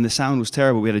the sound was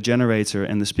terrible. We had a generator,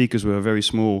 and the speakers were very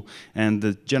small, and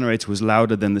the generator was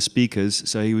louder than the speakers.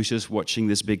 So he was just watching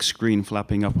this big screen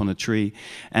flapping up on a tree.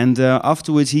 And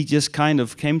afterwards, he just kind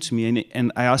of came to me,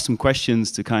 and I asked him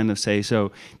questions to kind of say,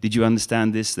 so did you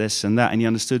understand this, and that? And he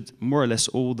understood more or less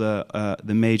all the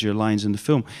major lines in the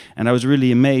film. And I was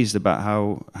really amazed about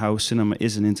how cinema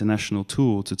is an international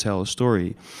tool to tell a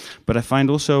story. But I find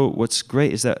also what's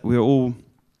great is that we're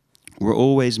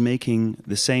always making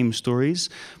the same stories,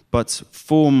 but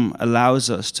form allows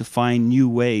us to find new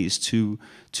ways to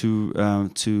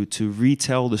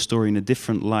retell the story in a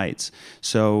different light,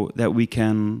 so that we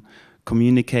can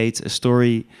communicate a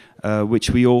story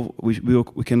which we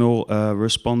can all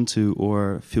respond to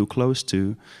or feel close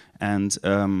to, and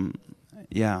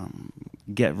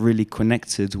get really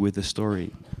connected with the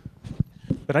story.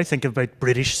 But I think about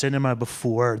British cinema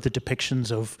before the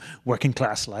depictions of working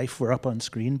class life were up on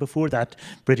screen. Before that,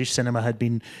 British cinema had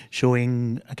been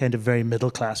showing a kind of very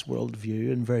middle class worldview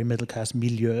and very middle class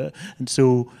milieu. And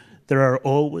so there are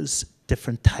always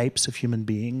different types of human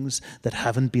beings that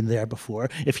haven't been there before.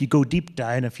 If you go deep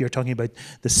down, if you're talking about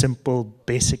the simple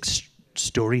basic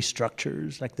story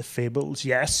structures, like the fables,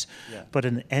 yes, but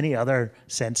in any other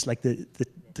sense, like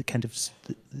the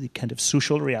kind of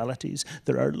social realities,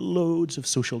 there are loads of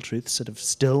social truths that have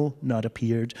still not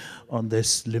appeared on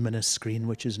this luminous screen,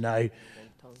 which is now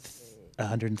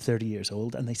 130 years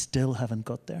old, and they still haven't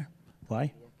got there.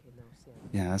 Why?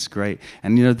 Yeah, that's great.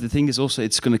 And you know, the thing is also,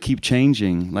 it's going to keep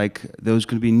changing. Like, there's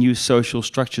going to be new social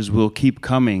structures will keep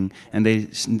coming, and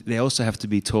they also have to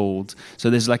be told. So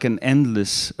there's like an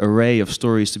endless array of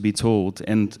stories to be told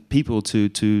and people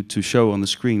to show on the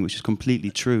screen, which is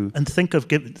completely true. And think of,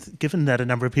 given that a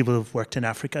number of people have worked in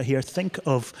Africa here, think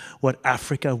of what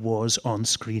Africa was on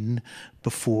screen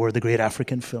before the great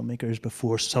African filmmakers,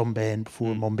 before Sabine,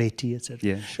 before Mombeti, etc.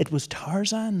 Yeah, sure. It was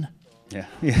Tarzan. Yeah.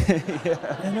 You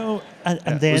know,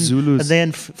 and then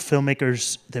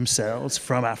filmmakers themselves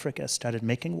from Africa started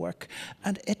making work,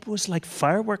 and it was like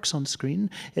fireworks on screen.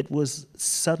 It was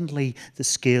suddenly the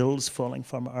scales falling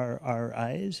from our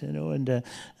eyes, you know, and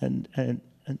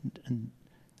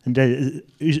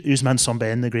Ousmane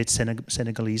Sembène, the great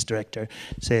Senegalese director,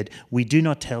 said, "We do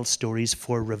not tell stories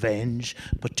for revenge,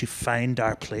 but to find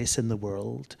our place in the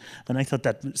world." And I thought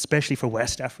that, especially for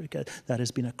West Africa, that has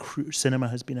been cinema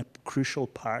has been a crucial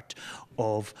part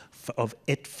of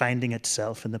it finding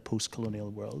itself in the post-colonial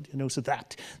world. You know, so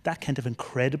that kind of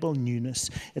incredible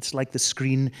newness. It's like the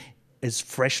screen is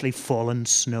freshly fallen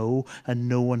snow, and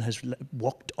no one has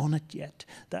walked on it yet.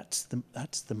 That's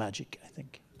the magic, I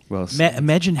think. Well,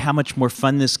 imagine how much more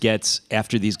fun this gets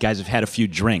after these guys have had a few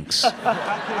drinks. What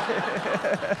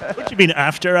do you mean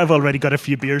after? I've already got a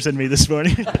few beers in me this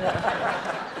morning.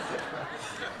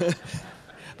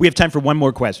 We have time for one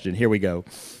more question. Here we go.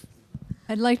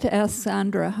 I'd like to ask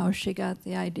Sandra how she got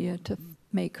the idea to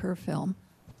make her film.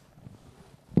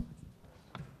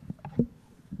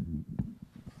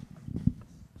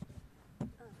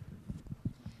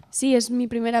 Sí, es mi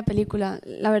primera película.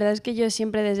 La verdad es que yo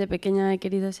siempre desde pequeña he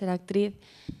querido ser actriz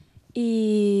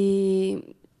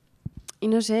y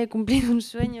no sé, he cumplido un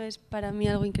sueño, es para mí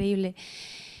algo increíble.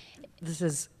 This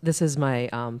is my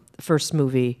first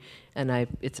movie, and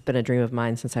it's been a dream of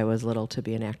mine since I was little to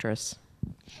be an actress.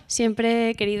 Siempre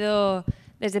he querido,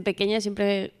 desde pequeña,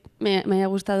 siempre me ha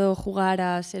gustado jugar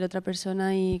a ser otra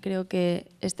persona y creo que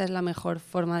esta es la mejor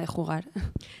forma de jugar.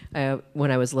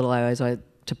 When I was little, I always wanted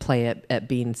to play at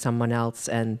being someone else,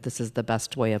 and this is the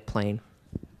best way of playing.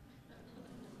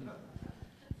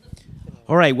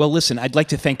 All right, well, listen, I'd like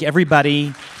to thank everybody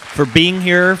for being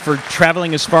here, for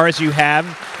traveling as far as you have,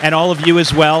 and all of you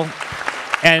as well.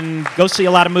 And go see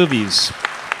a lot of movies.